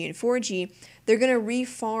 3G and 4G, they're going to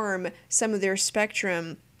re-farm some of their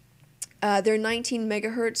spectrum. Their 19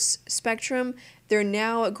 megahertz spectrum, they're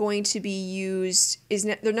now going to be used,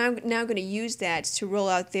 they're now going to use that to roll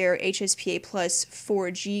out their HSPA plus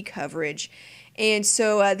 4G coverage. And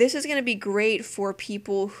so this is going to be great for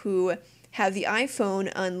people who have the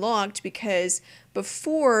iPhone unlocked, because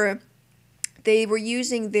before they were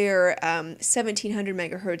using their 1700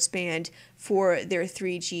 megahertz band for their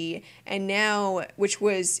 3G, and now, which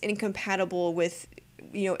was incompatible with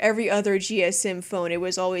every other GSM phone. It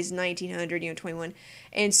was always 1900, 21.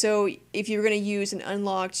 And so if you were going to use an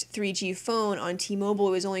unlocked 3G phone on T-Mobile,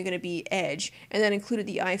 it was only going to be Edge, and that included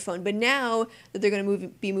the iPhone. But now that they're going to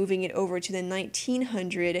be moving it over to the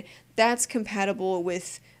 1900, that's compatible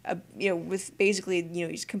with with basically,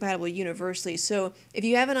 it's compatible universally. So if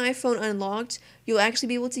you have an iPhone unlocked, you'll actually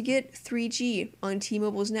be able to get 3G on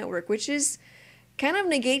T-Mobile's network, which is kind of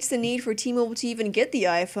negates the need for T-Mobile to even get the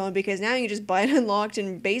iPhone, because now you just buy it unlocked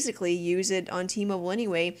and basically use it on T-Mobile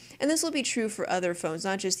anyway. And this will be true for other phones,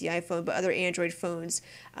 not just the iPhone, but other Android phones.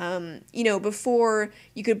 Before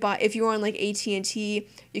you could buy, if you were on like AT&T,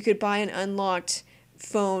 you could buy an unlocked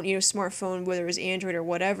phone, smartphone, whether it was Android or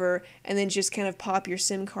whatever, and then just kind of pop your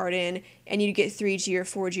SIM card in and you'd get 3G or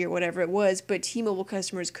 4G or whatever it was. But T-Mobile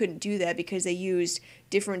customers couldn't do that because they used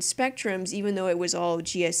different spectrums. Even though it was all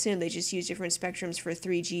GSM, they just used different spectrums for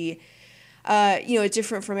 3G. It's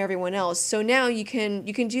different from everyone else. So now you can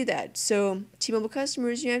do that. So T-Mobile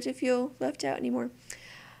customers, you don't have to feel left out anymore.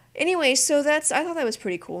 Anyway, so I thought that was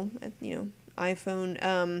pretty cool.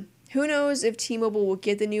 iPhone. Who knows if T-Mobile will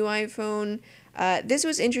get the new iPhone? This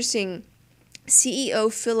was interesting.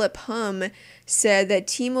 CEO Philip Hum said that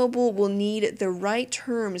T-Mobile will need the right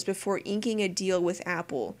terms before inking a deal with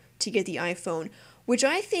Apple to get the iPhone, which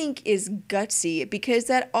I think is gutsy, because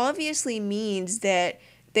that obviously means that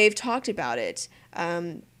they've talked about it.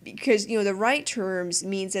 Because, the right terms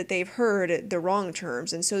means that they've heard the wrong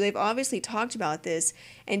terms. And so they've obviously talked about this,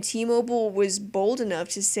 and T-Mobile was bold enough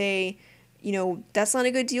to say, that's not a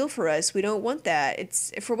good deal for us. We don't want that.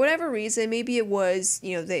 It's, for whatever reason, maybe it was,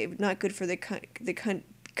 they not good for the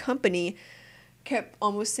company. Kept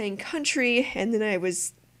almost saying country, and then I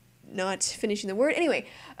was not finishing the word. Anyway,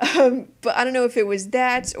 but I don't know if it was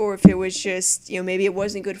that, or if it was just, maybe it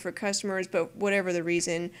wasn't good for customers, but whatever the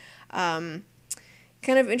reason. Kind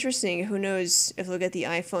of interesting. Who knows if they'll get the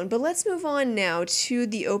iPhone. But let's move on now to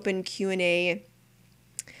the open Q&A.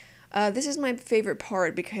 This is my favorite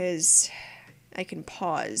part, because I can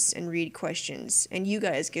pause and read questions, and you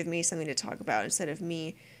guys give me something to talk about instead of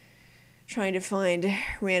me trying to find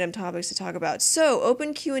random topics to talk about. So,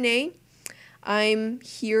 open Q&A. I'm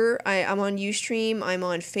here. I'm on Ustream. I'm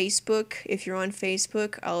on Facebook. If you're on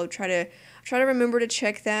Facebook, I'll try to remember to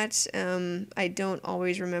check that. I don't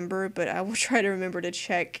always remember, but I will try to remember to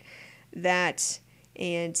check that.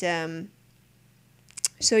 And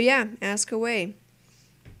so yeah, ask away.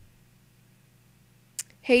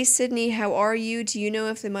 Hey Sydney, how are you? Do you know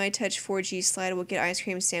if the MyTouch 4G slide will get ice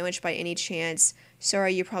cream sandwich by any chance?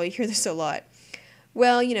 Sorry, you probably hear this a lot.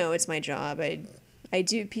 Well, it's my job. I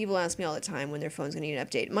do. People ask me all the time when their phone's gonna need an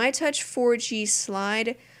update. MyTouch 4G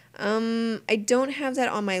slide. I don't have that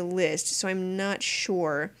on my list, so I'm not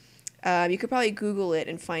sure. You could probably Google it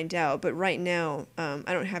and find out, but right now,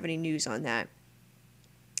 I don't have any news on that.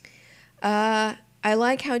 I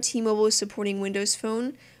like how T-Mobile is supporting Windows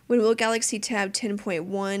Phone. When will Galaxy Tab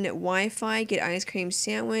 10.1 Wi-Fi get ice cream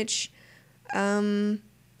sandwich? Again,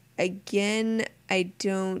 I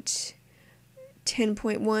don't...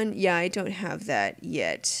 10.1? Yeah, I don't have that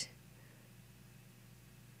yet.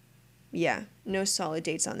 Yeah, no solid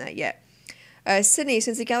dates on that yet. Sydney,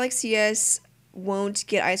 since the Galaxy S won't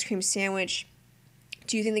get ice cream sandwich,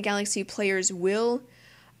 do you think the Galaxy players will?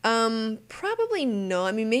 Probably not.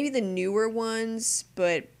 I mean, maybe the newer ones,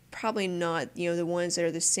 but probably not, the ones that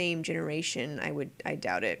are the same generation. I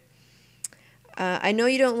doubt it. I know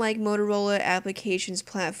you don't like Motorola Applications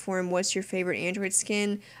Platform. What's your favorite Android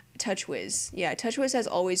skin? TouchWiz. Yeah, TouchWiz has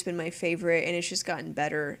always been my favorite, and it's just gotten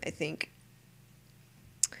better, I think.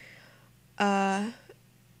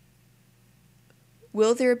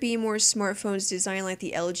 Will there be more smartphones designed like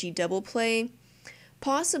the LG Double Play?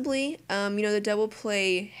 Possibly. The double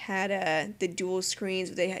play had the dual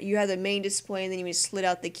screens. You had the main display, and then you slid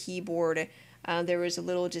out the keyboard. There was a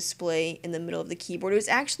little display in the middle of the keyboard. It was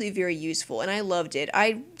actually very useful, and I loved it.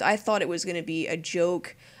 I thought it was going to be a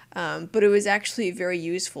joke, but it was actually very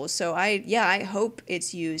useful. So I hope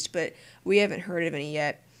it's used, but we haven't heard of any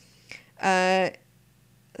yet.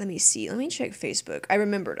 Let me see. Let me check Facebook. I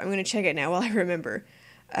remembered. I'm going to check it now while I remember.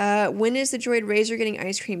 When is the Droid Razor getting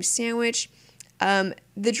ice cream sandwich? The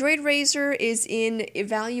Droid Razor is in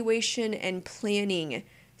evaluation and planning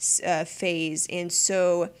phase, and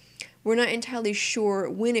so we're not entirely sure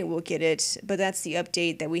when it will get it, but that's the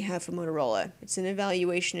update that we have from Motorola. It's in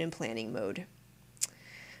evaluation and planning mode.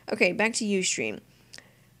 Okay, back to Ustream.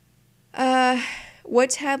 What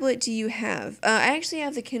tablet do you have? I actually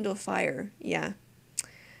have the Kindle Fire, yeah.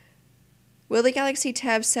 Will the Galaxy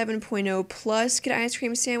Tab 7.0 Plus get ice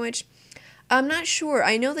cream sandwich? I'm not sure.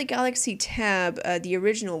 I know the Galaxy Tab, the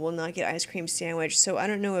original, will not get ice cream sandwich, so I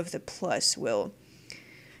don't know if the Plus will.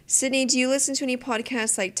 Sydney, do you listen to any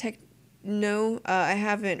podcasts like Tech? No, I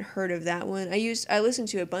haven't heard of that one. I listened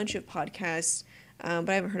to a bunch of podcasts, but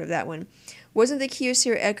I haven't heard of that one. Wasn't the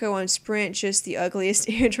Kyocera Echo on Sprint just the ugliest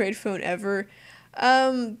Android phone ever?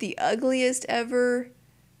 The ugliest ever?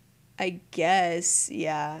 I guess,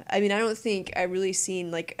 yeah. I mean, I don't think I've really seen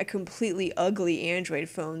like a completely ugly Android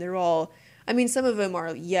phone. They're all, I mean, some of them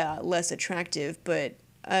are, yeah, less attractive, but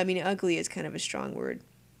I mean, ugly is kind of a strong word.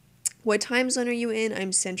 What time zone are you in?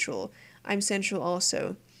 I'm Central. I'm Central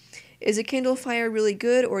also. Is a Kindle Fire really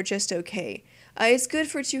good or just okay? It's good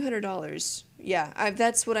for $200. Yeah,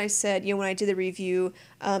 that's what I said, when I did the review.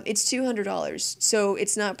 It's $200, so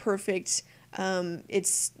it's not perfect.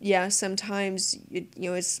 It's, yeah, sometimes,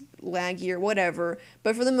 it's laggy or whatever,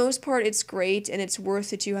 but for the most part, it's great, and it's worth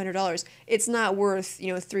the $200. It's not worth,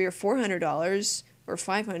 $300 or $400 or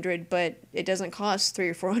 $500, but it doesn't cost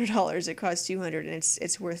 $300 or $400. It costs $200, and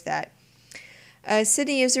it's worth that.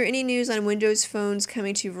 Sydney, is there any news on Windows phones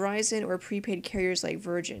coming to Verizon or prepaid carriers like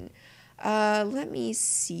Virgin? Let me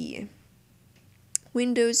see.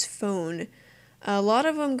 Windows Phone. A lot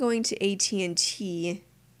of them going to AT&T.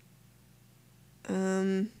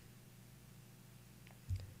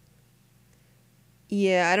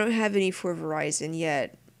 Yeah, I don't have any for Verizon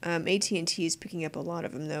yet. AT&T is picking up a lot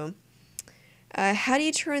of them, though. How do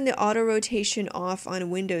you turn the auto rotation off on a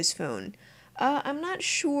Windows Phone? I'm not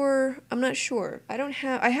sure.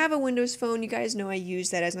 I have a Windows Phone. You guys know I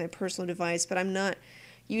use that as my personal device, but I'm not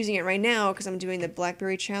using it right now because I'm doing the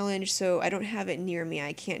BlackBerry challenge, so I don't have it near me.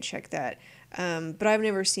 I can't check that. But I've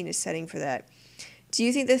never seen a setting for that. Do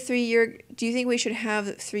you think we should have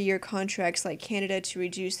 3-year contracts like Canada to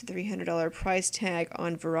reduce the $300 price tag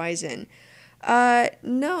on Verizon?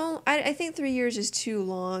 No, I think 3 years is too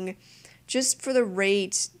long. Just for the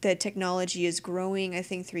rate that technology is growing, I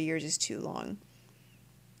think 3 years is too long.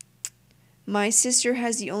 My sister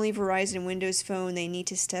has the only Verizon Windows phone. They need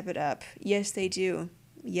to step it up. Yes, they do.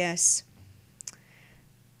 Yes.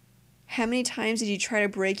 How many times did you try to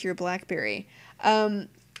break your BlackBerry?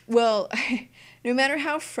 Well, no matter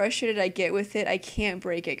how frustrated I get with it, I can't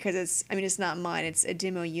break it because it's not mine. It's a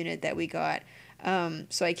demo unit that we got,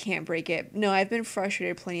 so I can't break it. No, I've been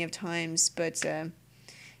frustrated plenty of times, but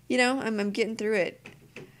I'm getting through it.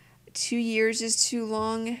 2 years is too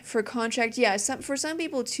long for a contract. Yeah, for some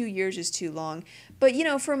people, 2 years is too long. But,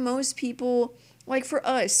 for most people, like for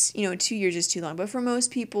us, 2 years is too long. But for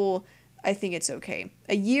most people, I think it's okay.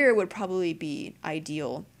 A year would probably be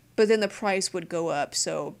ideal. But then the price would go up.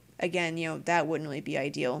 So, again, that wouldn't really be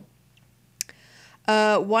ideal.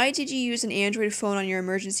 Why did you use an Android phone on your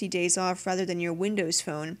emergency days off rather than your Windows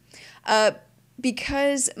phone?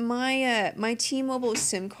 Because my T-Mobile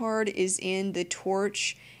SIM card is in the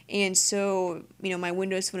Torch, and so, my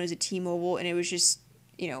Windows phone is a T-Mobile, and it was just,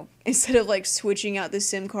 instead of like switching out the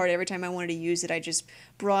SIM card every time I wanted to use it, I just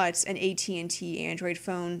brought an AT&T Android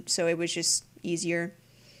phone, so it was just easier.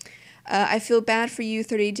 I feel bad for you,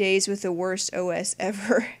 30 days with the worst OS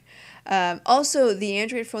ever. Also, the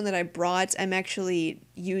Android phone that I brought, I'm actually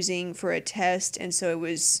using for a test, and so it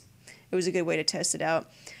was a good way to test it out.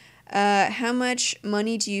 How much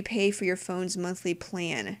money do you pay for your phone's monthly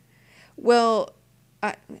plan? Well,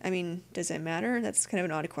 I mean, does it matter? That's kind of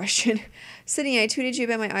an odd question. Sydney, I tweeted you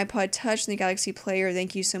about my iPod Touch and the Galaxy Player.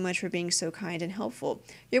 Thank you so much for being so kind and helpful.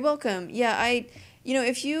 You're welcome. Yeah,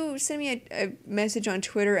 if you send me a message on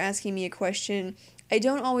Twitter asking me a question, I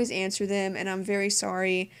don't always answer them, and I'm very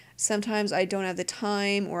sorry. Sometimes I don't have the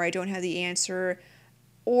time, or I don't have the answer,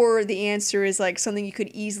 or the answer is like something you could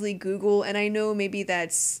easily Google, and I know maybe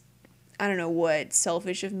that's, I don't know what,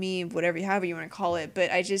 selfish of me, however you want to call it, but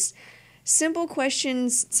simple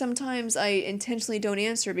questions sometimes I intentionally don't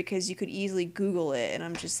answer because you could easily Google it, and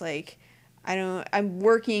I'm just like, I'm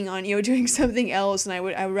working on, doing something else, and I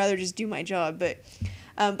would rather just do my job, but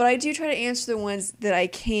I do try to answer the ones that I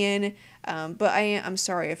can, but I'm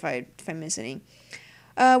sorry if I miss any.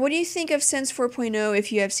 What do you think of Sense 4.0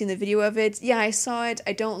 if you have seen the video of it? Yeah, I saw it.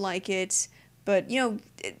 I don't like it, but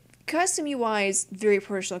custom UI is very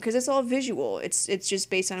personal because it's all visual. It's just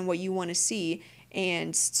based on what you want to see,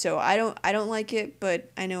 and so I don't like it,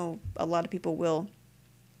 but I know a lot of people will.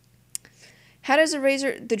 How does the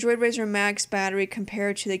Droid Razr Max battery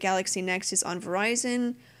compare to the Galaxy Nexus on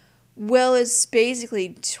Verizon? Well, it's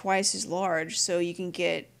basically twice as large, so you can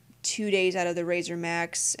get 2 days out of the Razr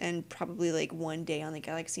Max and probably like 1 day on the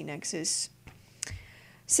Galaxy Nexus.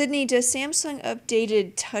 Sydney, does Samsung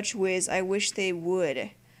updated TouchWiz? I wish they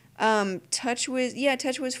would. TouchWiz, yeah,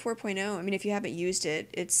 TouchWiz 4.0. I mean, if you haven't used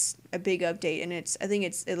it, it's a big update, and I think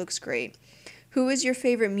it looks great. Who is your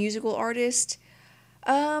favorite musical artist?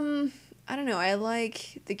 I don't know. I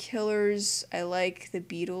like the Killers. I like the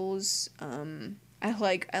Beatles. I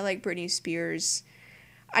like Britney Spears.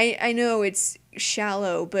 I know it's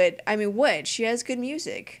shallow, but I mean, what? She has good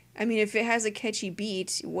music. I mean, if it has a catchy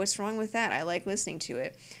beat, what's wrong with that? I like listening to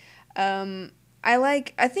it.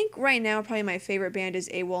 I think right now probably my favorite band is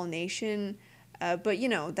AWOL Nation, but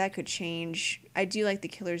that could change. I do like the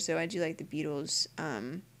Killers though. I do like the Beatles.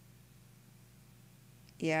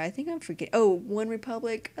 Yeah, I think I'm forgetting. Oh, One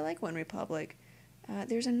Republic. I like One Republic.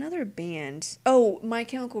 There's another band. Oh, My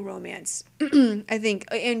Chemical Romance. I think,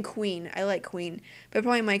 and Queen. I like Queen, but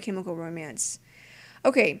probably My Chemical Romance.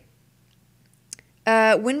 Okay.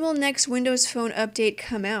 When will next Windows Phone update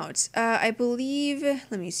come out? I believe.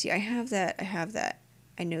 Let me see. I have that.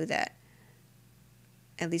 I know that.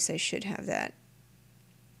 At least I should have that.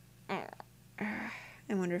 I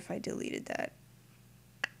wonder if I deleted that.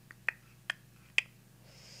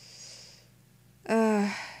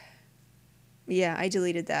 Yeah, I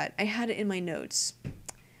deleted that. I had it in my notes.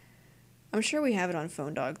 I'm sure we have it on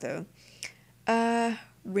Phone Dog, though.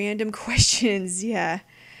 Random questions, yeah.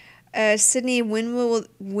 Sydney, when will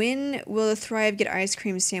the Thrive get ice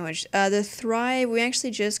cream sandwich? The Thrive, we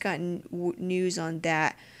actually just got news on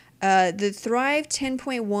that. The Thrive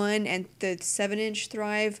 10.1 and the 7-inch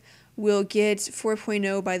Thrive will get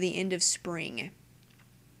 4.0 by the end of spring.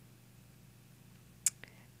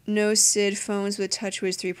 No Sid phones with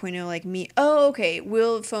TouchWiz 3.0 like me. Oh, okay.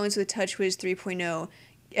 Will phones with TouchWiz 3.0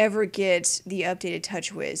 ever get the updated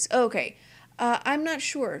TouchWiz? Oh, okay. I'm not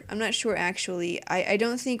sure. Actually. I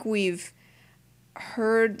don't think we've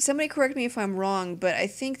heard... Somebody correct me if I'm wrong, but I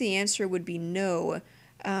think the answer would be no.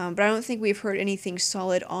 But I don't think we've heard anything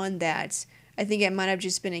solid on that. I think it might have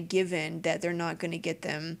just been a given that they're not going to get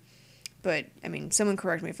them. But, I mean, someone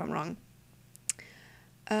correct me if I'm wrong.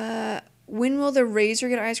 When will the Razr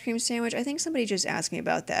get ice cream sandwich? I think somebody just asked me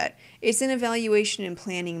about that. It's in evaluation and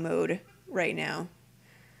planning mode right now.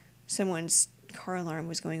 Someone's car alarm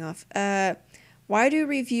was going off. Why do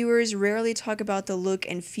reviewers rarely talk about the look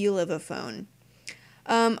and feel of a phone?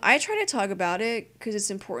 I try to talk about it because it's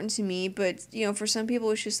important to me, but, for some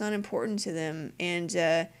people it's just not important to them. And,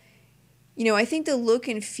 I think the look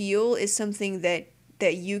and feel is something that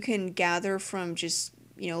you can gather from just...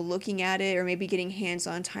 looking at it or maybe getting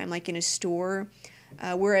hands-on time like in a store.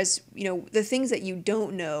 Whereas, the things that you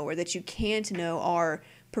don't know or that you can't know are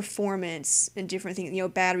performance and different things,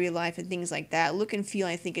 battery life and things like that. Look and feel,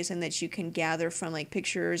 I think, is something that you can gather from like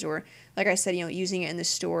pictures or, like I said, using it in the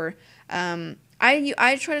store. I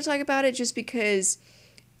try to talk about it just because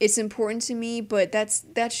it's important to me, but that's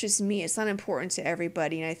just me. It's not important to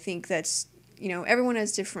everybody, and I think that's, everyone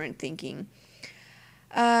has different thinking.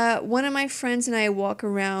 One of my friends and I walk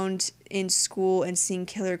around in school and sing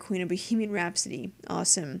Killer Queen of Bohemian Rhapsody.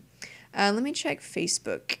 Awesome. Let me check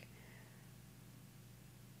Facebook.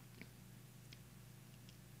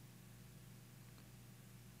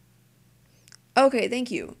 Okay, thank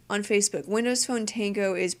you. On Facebook, Windows Phone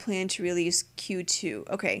Tango is planned to release Q2.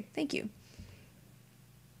 Okay, thank you.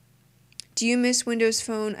 Do you miss Windows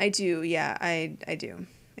Phone? I do, yeah, I do.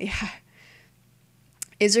 Yeah.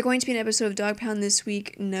 Is there going to be an episode of Dog Pound this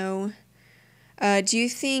week? No. Do you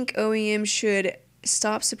think OEM should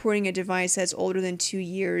stop supporting a device that's older than 2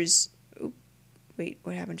 years? Oop, wait,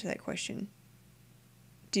 what happened to that question?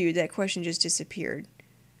 Dude, that question just disappeared.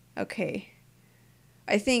 Okay.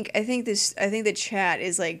 I think the chat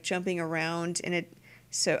is like jumping around and it.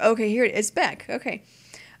 So okay, here it's back. Okay.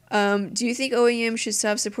 Do you think OEM should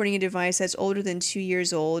stop supporting a device that's older than 2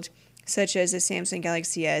 years old, such as the Samsung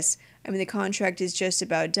Galaxy S? I mean, the contract is just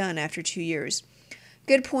about done after 2 years.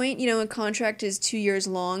 Good point. A contract is 2 years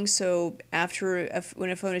long, so when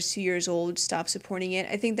a phone is 2 years old, stop supporting it.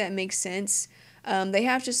 I think that makes sense. They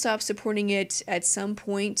have to stop supporting it at some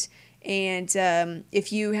point, and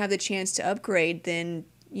if you have the chance to upgrade, then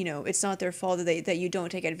it's not their fault that you don't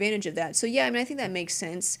take advantage of that. So yeah, I think that makes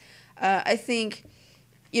sense. I think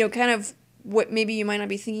kind of what maybe you might not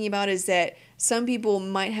be thinking about is that some people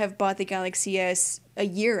might have bought the Galaxy S a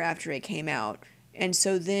year after it came out, and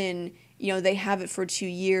so then they have it for 2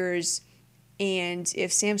 years, and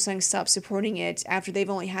if Samsung stops supporting it after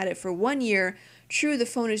they've only had it for 1 year, true, the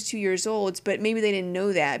phone is 2 years old, but maybe they didn't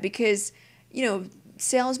know that because,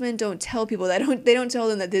 salesmen don't tell people that. They don't tell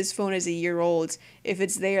them that this phone is a year old. If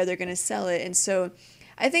it's there, they're going to sell it. And so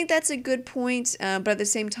I think that's a good point, but at the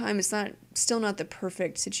same time, it's still not the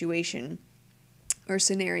perfect situation or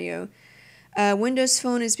scenario. Windows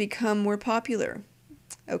Phone has become more popular.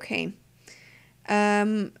 Okay.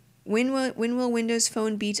 When will Windows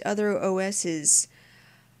Phone beat other OSs?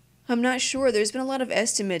 I'm not sure. There's been a lot of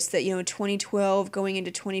estimates that 2012 going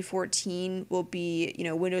into 2014 will be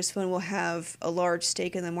Windows Phone will have a large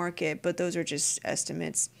stake in the market, but those are just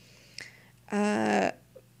estimates.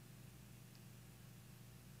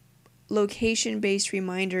 Location-based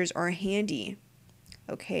reminders are handy.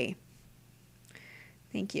 Okay.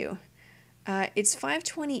 Thank you. It's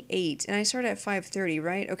 5:28 and I started at 5:30,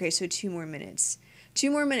 right? Okay, so 2 more minutes. 2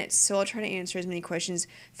 more minutes, so I'll try to answer as many questions.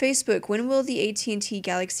 Facebook, when will the AT&T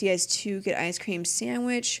Galaxy S2 get ice cream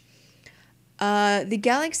sandwich? The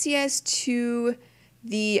Galaxy S2,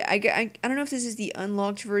 I don't know if this is the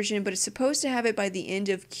unlocked version, but it's supposed to have it by the end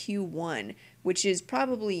of Q1, which is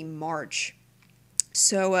probably March.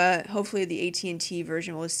 So hopefully the AT&T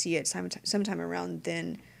version will see it sometime around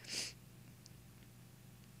then.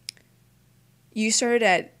 You started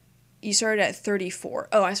at 34.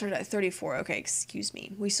 Oh, I started at 34. Okay, excuse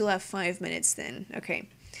me. We still have 5 minutes then. Okay.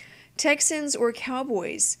 Texans or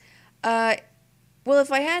Cowboys? Well,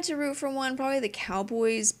 if I had to root for one, probably the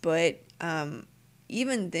Cowboys, but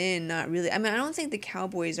even then, not really. I don't think the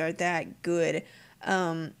Cowboys are that good.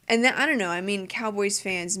 And that, I don't know. Cowboys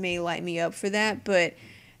fans may light me up for that, but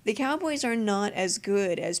the Cowboys are not as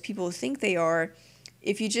good as people think they are.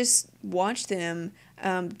 If you just watch them,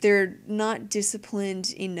 they're not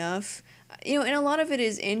disciplined enough. And a lot of it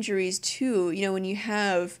is injuries too. When you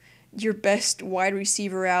have your best wide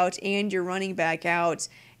receiver out and your running back out,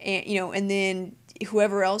 and then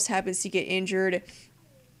whoever else happens to get injured,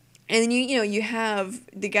 and then you have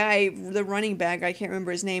the running back, I can't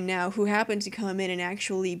remember his name now, who happened to come in and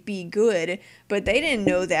actually be good, but they didn't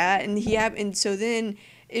know that, and so then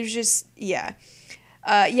it was just, yeah.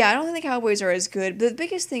 I don't think the Cowboys are as good, but the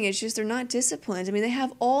biggest thing is just they're not disciplined. They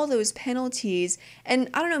have all those penalties, and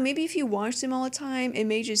I don't know, maybe if you watch them all the time, it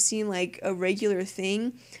may just seem like a regular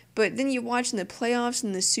thing, but then you watch in the playoffs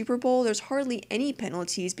and the Super Bowl, there's hardly any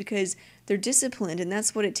penalties because they're disciplined, and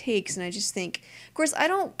that's what it takes, and I just think, of course,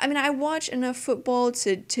 I watch enough football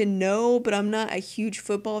to know, but I'm not a huge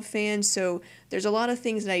football fan, so there's a lot of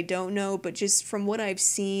things that I don't know, but just from what I've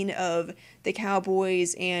seen of the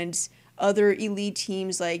Cowboys and other elite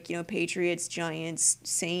teams like, Patriots, Giants,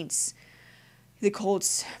 Saints, the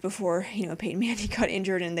Colts before, Peyton Manning got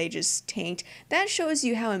injured and they just tanked. That shows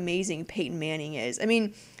you how amazing Peyton Manning is.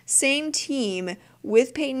 Same team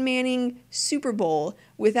with Peyton Manning, Super Bowl.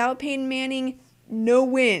 Without Peyton Manning, no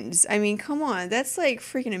wins. Come on. That's like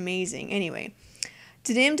freaking amazing. Anyway,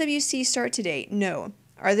 did MWC start today? No.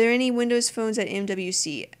 Are there any Windows phones at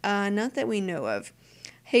MWC? Not that we know of.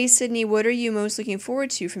 Hey Sydney, what are you most looking forward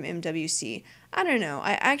to from MWC? I don't know.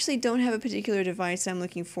 I actually don't have a particular device I'm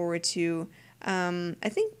looking forward to. I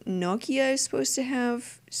think Nokia is supposed to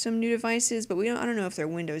have some new devices, but I don't know if they're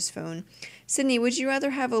Windows Phone. Sydney, would you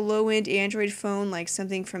rather have a low-end Android phone like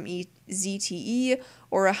something from ZTE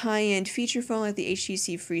or a high-end feature phone like the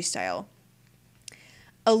HTC Freestyle?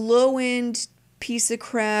 A low-end piece of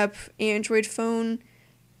crap Android phone,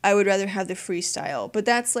 I would rather have the Freestyle, but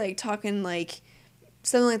that's like talking like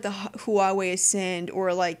something like the Huawei Ascend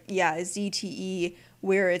or like, a ZTE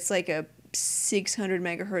where it's like a 600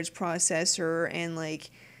 megahertz processor and like,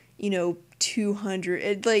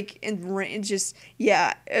 200, a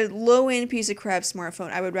low-end piece of crap smartphone.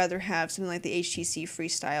 I would rather have something like the HTC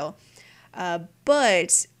Freestyle.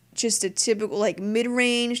 But just a typical like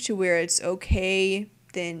mid-range to where it's okay,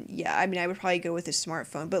 then I would probably go with a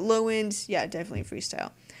smartphone. But low-end, definitely Freestyle.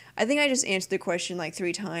 I think I just answered the question like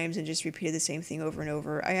 3 times and just repeated the same thing over and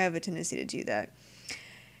over. I have a tendency to do that.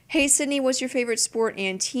 Hey Sydney, what's your favorite sport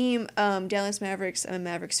and team? Dallas Mavericks. I'm a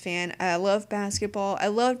Mavericks fan. I love basketball.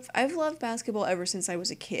 I've loved basketball ever since I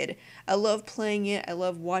was a kid. I love playing it. I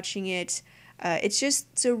love watching it.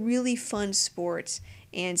 It's a really fun sport.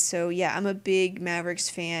 And so, yeah, I'm a big Mavericks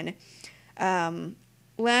fan.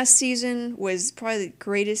 Last season was probably the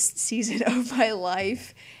greatest season of my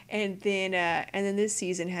life, and then this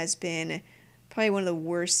season has been probably one of the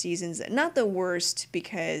worst seasons. Not the worst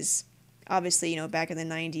because obviously, back in the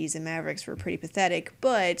 90s the Mavericks were pretty pathetic,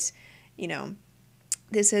 but you know,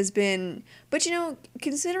 this has been, but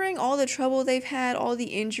considering all the trouble they've had, all the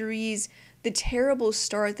injuries, the terrible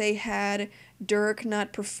start they had, Dirk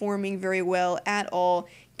not performing very well at all,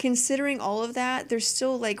 considering all of that, they're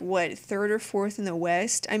still like what, third or fourth in the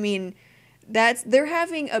West? I mean, they're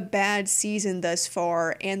having a bad season thus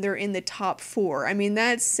far and they're in the top 4. I mean,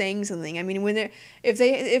 that's saying something. I mean,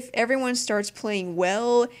 if everyone starts playing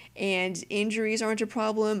well and injuries aren't a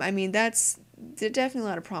problem, I mean, that's definitely a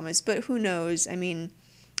lot of promise, but who knows? I mean,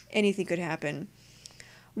 anything could happen.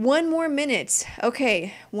 One more minute.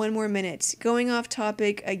 Okay, one more minute. Going off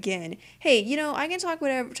topic again. Hey, I can talk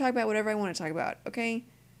about whatever I want to talk about, okay?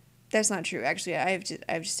 That's not true. Actually, I have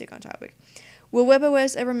to stick on topic. Will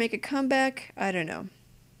WebOS ever make a comeback? I don't know.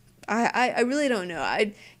 I really don't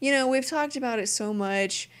know. We've talked about it so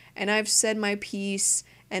much, and I've said my piece,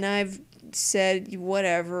 and I've said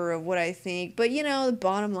whatever of what I think, but the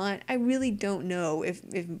bottom line, I really don't know if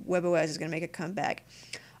WebOS is going to make a comeback.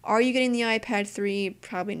 Are you getting the iPad 3?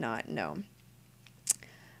 Probably not, no.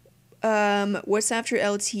 What's after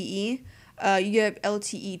LTE? You have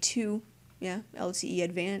LTE 2, yeah, LTE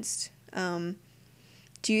Advanced.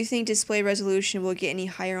 Do you think display resolution will get any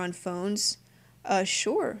higher on phones?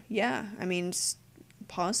 Sure, yeah. I mean, it's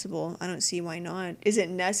possible. I don't see why not. Is it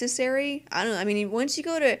necessary? I don't know. I mean, once you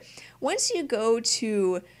go to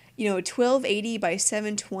 1280 by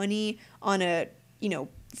 720 on a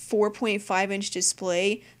 4.5 inch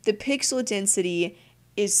display, the pixel density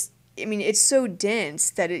is, I mean, it's so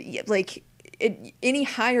dense that any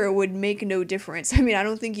higher would make no difference. I mean, I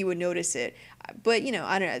don't think you would notice it, but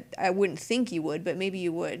I wouldn't think you would, but maybe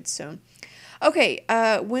you would. So, okay,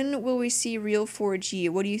 when will we see real 4G?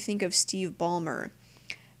 What do you think of Steve Ballmer?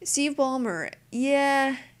 Steve Ballmer,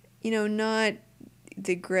 yeah, not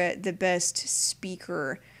the best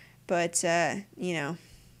speaker, but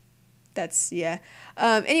that's, yeah.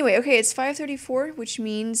 Anyway, okay, it's 5:34, which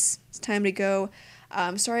means it's time to go.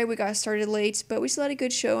 Sorry we got started late, but we still had a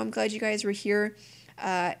good show. I'm glad you guys were here.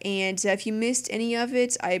 And if you missed any of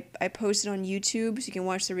it, I posted on YouTube, so you can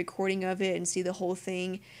watch the recording of it and see the whole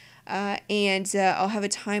thing. And I'll have a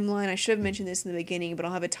timeline. I should have mentioned this in the beginning, but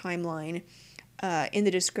I'll have a timeline in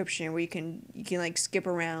the description where you can like skip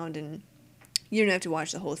around and you don't have to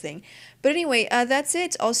watch the whole thing. But anyway, that's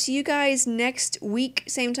it. I'll see you guys next week.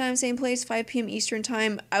 Same time, same place, 5 p.m. Eastern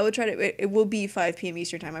Time. I will try to, it will be 5 p.m.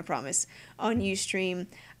 Eastern Time, I promise, on Ustream.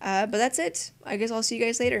 But that's it. I guess I'll see you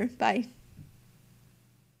guys later. Bye.